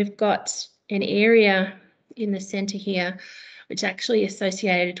 We've got an area in the centre here which actually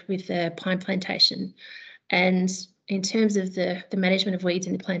associated with the pine plantation. And in terms of the management of weeds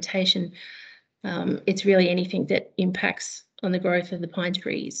in the plantation, it's really anything that impacts on the growth of the pine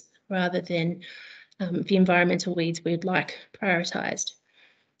trees rather than the environmental weeds we'd like prioritised.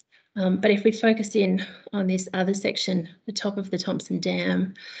 But if we focus in on this other section, the top of the Thompson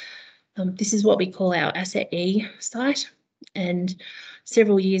Dam, this is what we call our Asset E site. And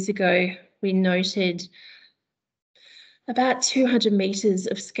several years ago, we noted about 200 metres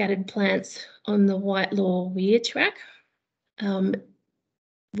of scattered plants on the Whitelaw Weir track.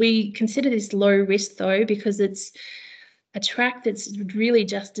 We consider this low risk though, because it's a track that's really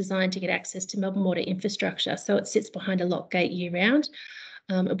just designed to get access to Melbourne Water infrastructure. So it sits behind a lock gate year round.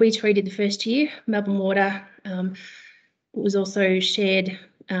 We treated the first year. Melbourne Water was also shared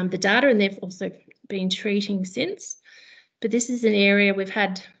the data, and they've also been treating since. But this is an area we've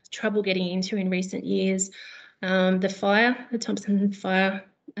had trouble getting into in recent years. The Thompson fire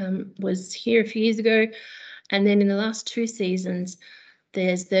was here a few years ago. And then in the last 2 seasons,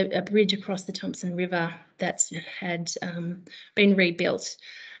 there's a bridge across the Thompson River that's had been rebuilt.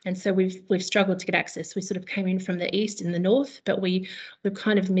 And so we've struggled to get access. We sort of came in from the east and the north, but we've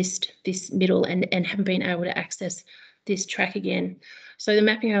kind of missed this middle and haven't been able to access this track again. So the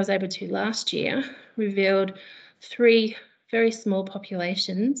mapping I was able to last year revealed 3 very small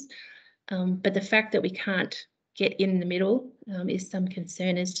populations, but the fact that we can't get in the middle is some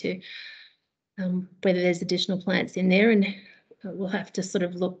concern as to whether there's additional plants in there, and we'll have to sort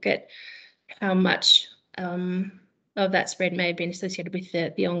of look at how much of that spread may have been associated with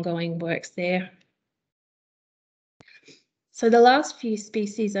the ongoing works there. So the last few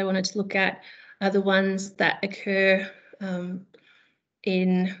species I wanted to look at are the ones that occur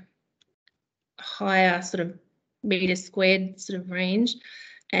in higher sort of metre squared sort of range,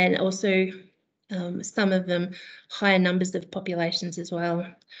 and also some of them higher numbers of populations as well.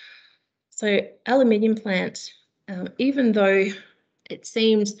 So aluminium plant, even though it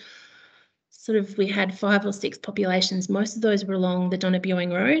seems sort of we had 5 or 6 populations, most of those were along the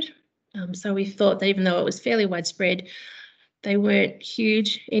Donabeweing Road. So we thought that even though it was fairly widespread, they weren't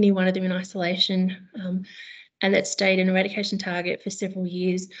huge, any one of them in isolation, and that stayed an eradication target for several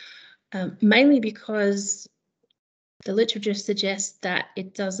years, mainly because the literature suggests that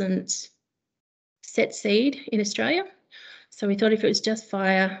it doesn't set seed in Australia. So we thought if it was just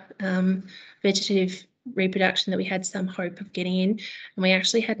fire, vegetative reproduction, that we had some hope of getting in, and we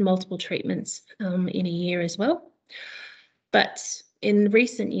actually had multiple treatments in a year as well. But in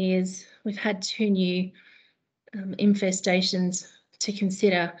recent years, we've had 2 new infestations to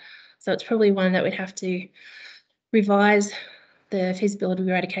consider, so it's probably one that we'd have to revise the feasibility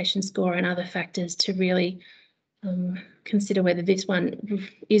eradication score and other factors to really consider whether this one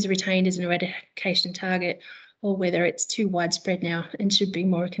is retained as an eradication target or whether it's too widespread now and should be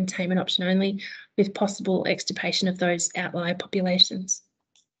more a containment option only, with possible extirpation of those outlier populations.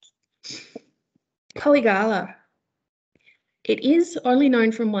 Polygala. It is only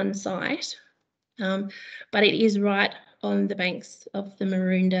known from one site, but it is right on the banks of the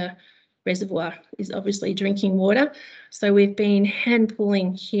Maroondah Reservoir, is obviously drinking water. So we've been hand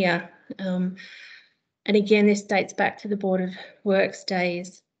pulling here. And again, this dates back to the Board of Works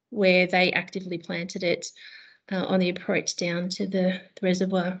days where they actively planted it on the approach down to the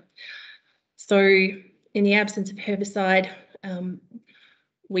reservoir. So in the absence of herbicide,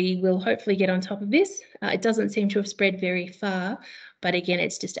 we will hopefully get on top of this. It doesn't seem to have spread very far, but again,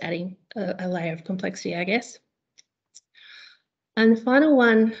 it's just adding a layer of complexity, I guess. And the final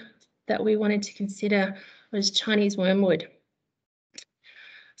one that we wanted to consider was Chinese wormwood.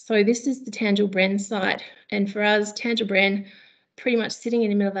 So this is the Tangil Bren site, and for us, Tangil Bren, pretty much sitting in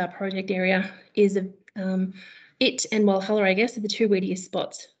the middle of our project area, is it and Walhalla, I guess, are the 2 weediest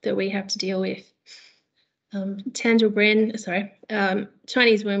spots that we have to deal with. Tangil Bren,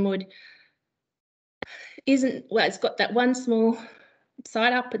 Chinese wormwood isn't, well, it's got that one small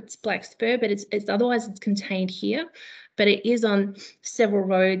side up, it's black spur, but it's otherwise it's contained here, but it is on several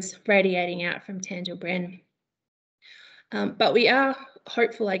roads radiating out from Tangil Bren. But we are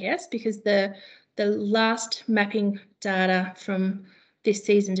hopeful, I guess, because the last mapping data from this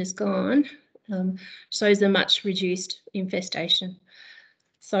season just gone shows a much reduced infestation.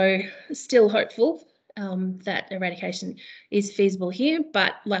 So still hopeful that eradication is feasible here,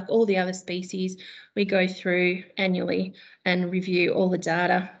 but like all the other species, we go through annually and review all the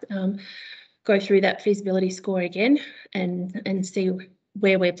data, go through that feasibility score again and see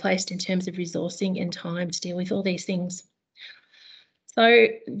where we're placed in terms of resourcing and time to deal with all these things. So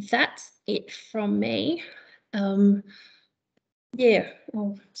that's it from me. Yeah,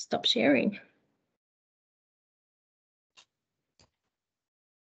 I'll stop sharing.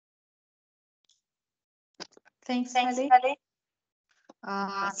 Thanks, Ellie.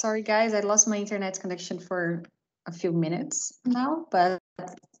 Sorry, guys, I lost my internet connection for a few minutes now, but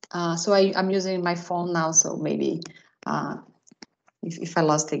so I'm using my phone now, so maybe if I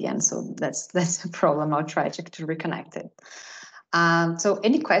lost again, so that's a problem. I'll try to reconnect it. So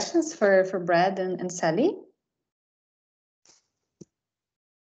any questions for Brad and Sally?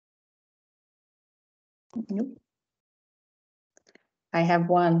 Nope. I have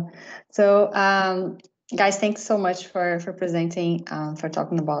one. So guys, thanks so much for presenting, for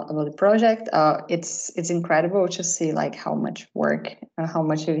talking about the project. It's incredible to see like how much work, how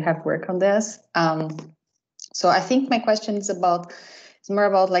much you have work on this. So I think my question is more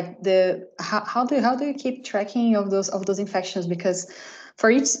about like how do you keep tracking of those infections, because for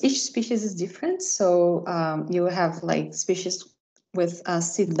each species is different. So you have like species with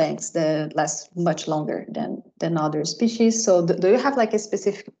seed banks that last much longer than other species. So do you have like a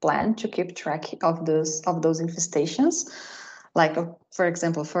specific plan to keep track of those infestations? Like for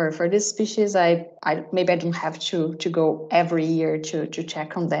example, for this species, maybe I don't have to go every year to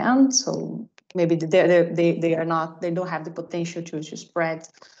check on them. So maybe they don't have the potential to spread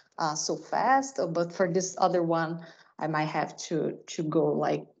so fast. But for this other one, I might have to go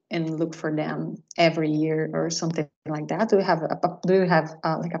like and look for them every year or something like that? Do you have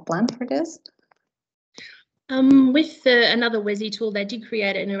like a plan for this? With another WESI tool, they did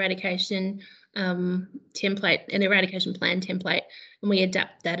create an eradication template, an eradication plan template, and we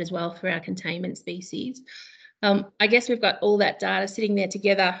adapt that as well for our containment species. I guess we've got all that data sitting there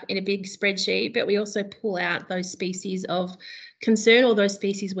together in a big spreadsheet, but we also pull out those species of concern or those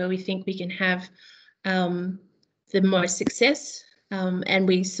species where we think we can have the most success. And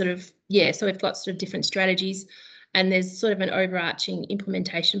we sort of, so we've got sort of different strategies, and there's sort of an overarching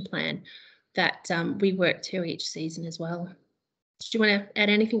implementation plan that we work to each season as well. Do you want to add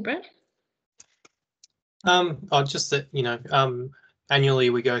anything, Brad? Just that, annually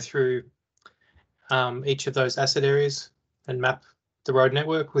we go through each of those asset areas and map the road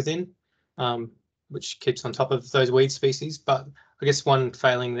network within, which keeps on top of those weed species. But I guess one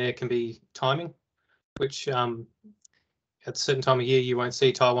failing there can be timing, which at a certain time of year you won't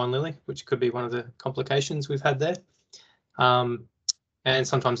see Taiwan lily, which could be one of the complications we've had there. And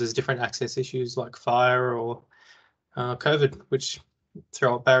sometimes there's different access issues like fire or COVID, which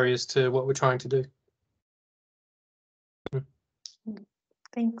throw up barriers to what we're trying to do.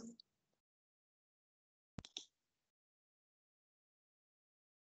 Thanks.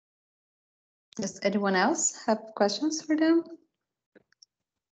 Does anyone else have questions for them?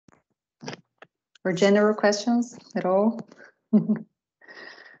 Or general questions at all?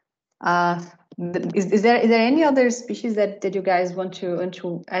 Is there any other species that you guys want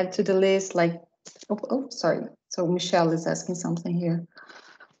to add to the list? Like, sorry. So Michelle is asking something here.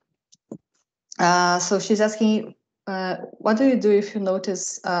 So she's asking, what do you do if you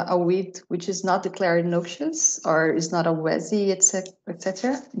notice a weed which is not declared noxious or is not a WESI,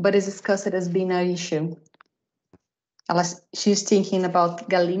 etc., but is discussed as being an issue? She's thinking about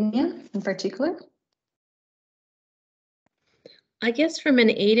Gallina in particular. I guess from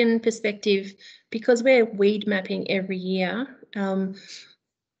an Eden perspective, because we're weed mapping every year,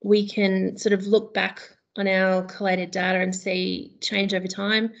 we can sort of look back on our collated data and see change over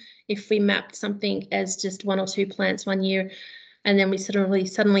time. If we mapped something as just 1 or 2 plants one year, and then we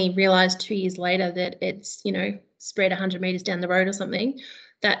suddenly realised 2 years later that it's, spread 100 metres down the road or something,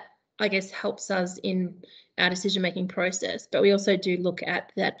 that I guess helps us in our decision-making process. But we also do look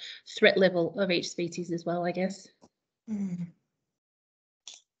at that threat level of each species as well, I guess.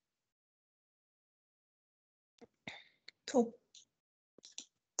 Cool.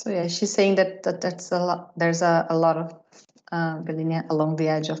 So yeah, she's saying that's a lot. There's a lot of Gallina along the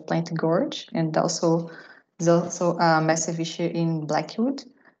edge of Plenty Gorge, and there's also a massive issue in Blackwood.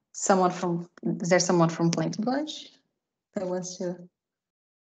 Is there someone from Plenty Gorge that wants to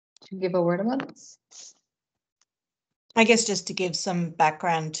give a word about this? I guess just to give some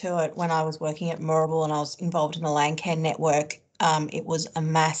background to it, when I was working at Moorabool and I was involved in the Landcare network, it was a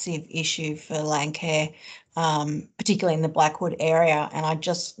massive issue for Landcare, particularly in the Blackwood area, and I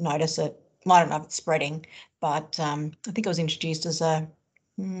just noticed it. I don't know if it's spreading, but I think it was introduced as a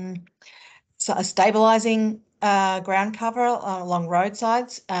stabilising ground cover along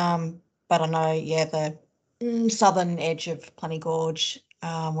roadsides. But I know, the southern edge of Plenty Gorge,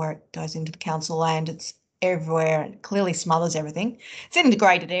 where it goes into the council land, it's everywhere. It clearly smothers everything. It's in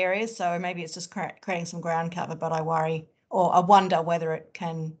degraded areas, so maybe it's just creating some ground cover, but I worry, or I wonder whether it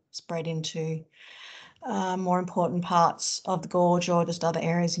can spread into more important parts of the gorge or just other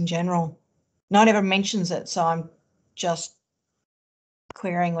areas in general. No one ever mentions it, so I'm just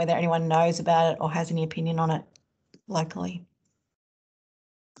querying whether anyone knows about it or has any opinion on it locally.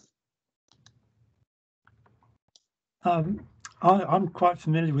 I'm quite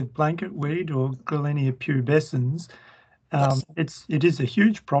familiar with blanket weed or Gallina pubescens. It is a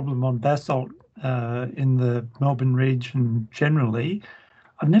huge problem on basalt in the Melbourne region generally.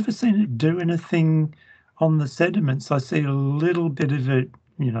 I've never seen it do anything on the sediments. I see a little bit of it,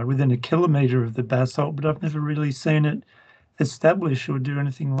 within a kilometre of the basalt, but I've never really seen it establish or do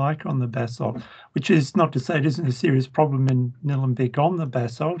anything like on the basalt, which is not to say it isn't a serious problem in Nillumbik on the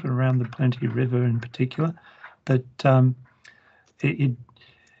basalt, around the Plenty River in particular, but it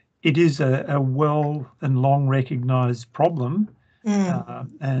is a well and long recognised problem,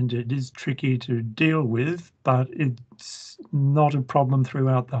 and it is tricky to deal with, but it's not a problem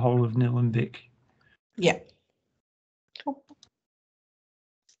throughout the whole of Nillumbik. Yeah. Cool.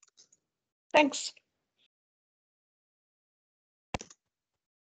 Thanks.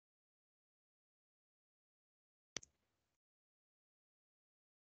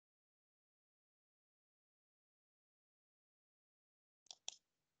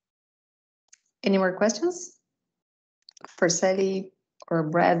 Any more questions for Sally or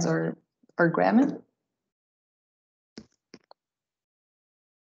Brad or Graham?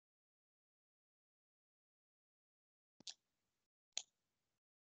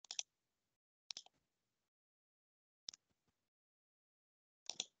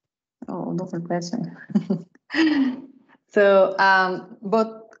 Oh, no question. So, I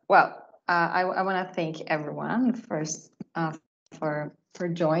want to thank everyone first for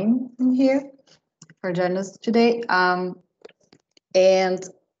joining here, for joining us today. And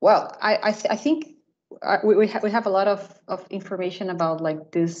well, I think we have a lot of information about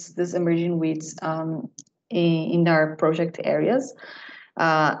like this emerging weeds in our project areas.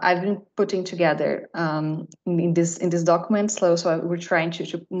 I've been putting together in this document, so we're trying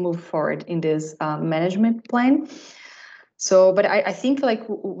to move forward in this management plan. So, but I think like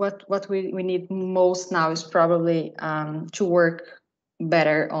what we need most now is probably to work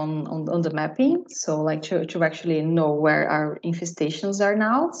better on the mapping. So like to actually know where our infestations are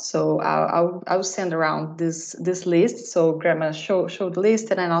now. So I'll send around this list. So Grandma show the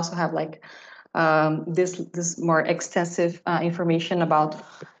list, and I also have like this more extensive information about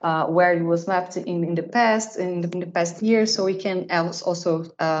where it was mapped in the past, in the past year, so we can also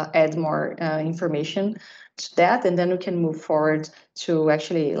add more information to that, and then we can move forward to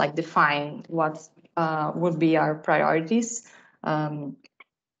actually like define what would be our priorities in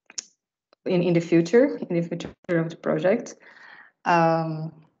the future of the project.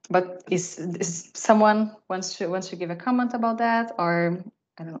 But is someone wants to give a comment about that, or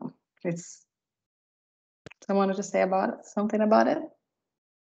I don't know, it's someone to say something about it?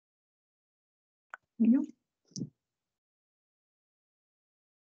 Yeah.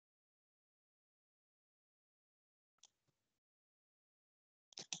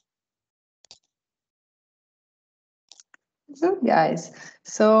 So guys,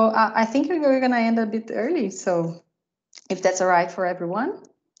 so I think we're gonna end a bit early, so if that's all right for everyone.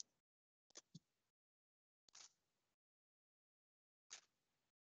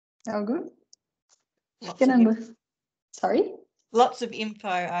 Oh, good. Sorry? Lots of info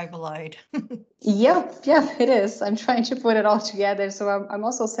overload. Yeah, it is. I'm trying to put it all together, so I'm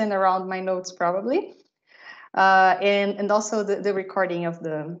also sending around my notes probably, and also the recording of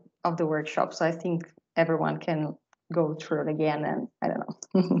the workshop. So I think everyone can go through it again, and I don't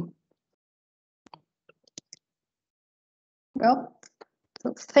know. Well,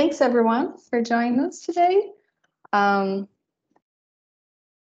 so thanks everyone for joining us today.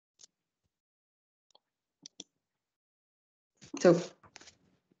 So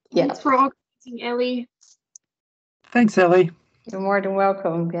yeah. Thanks for organizing, Ellie. Thanks, Ellie. You're more than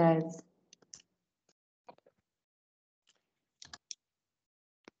welcome, guys.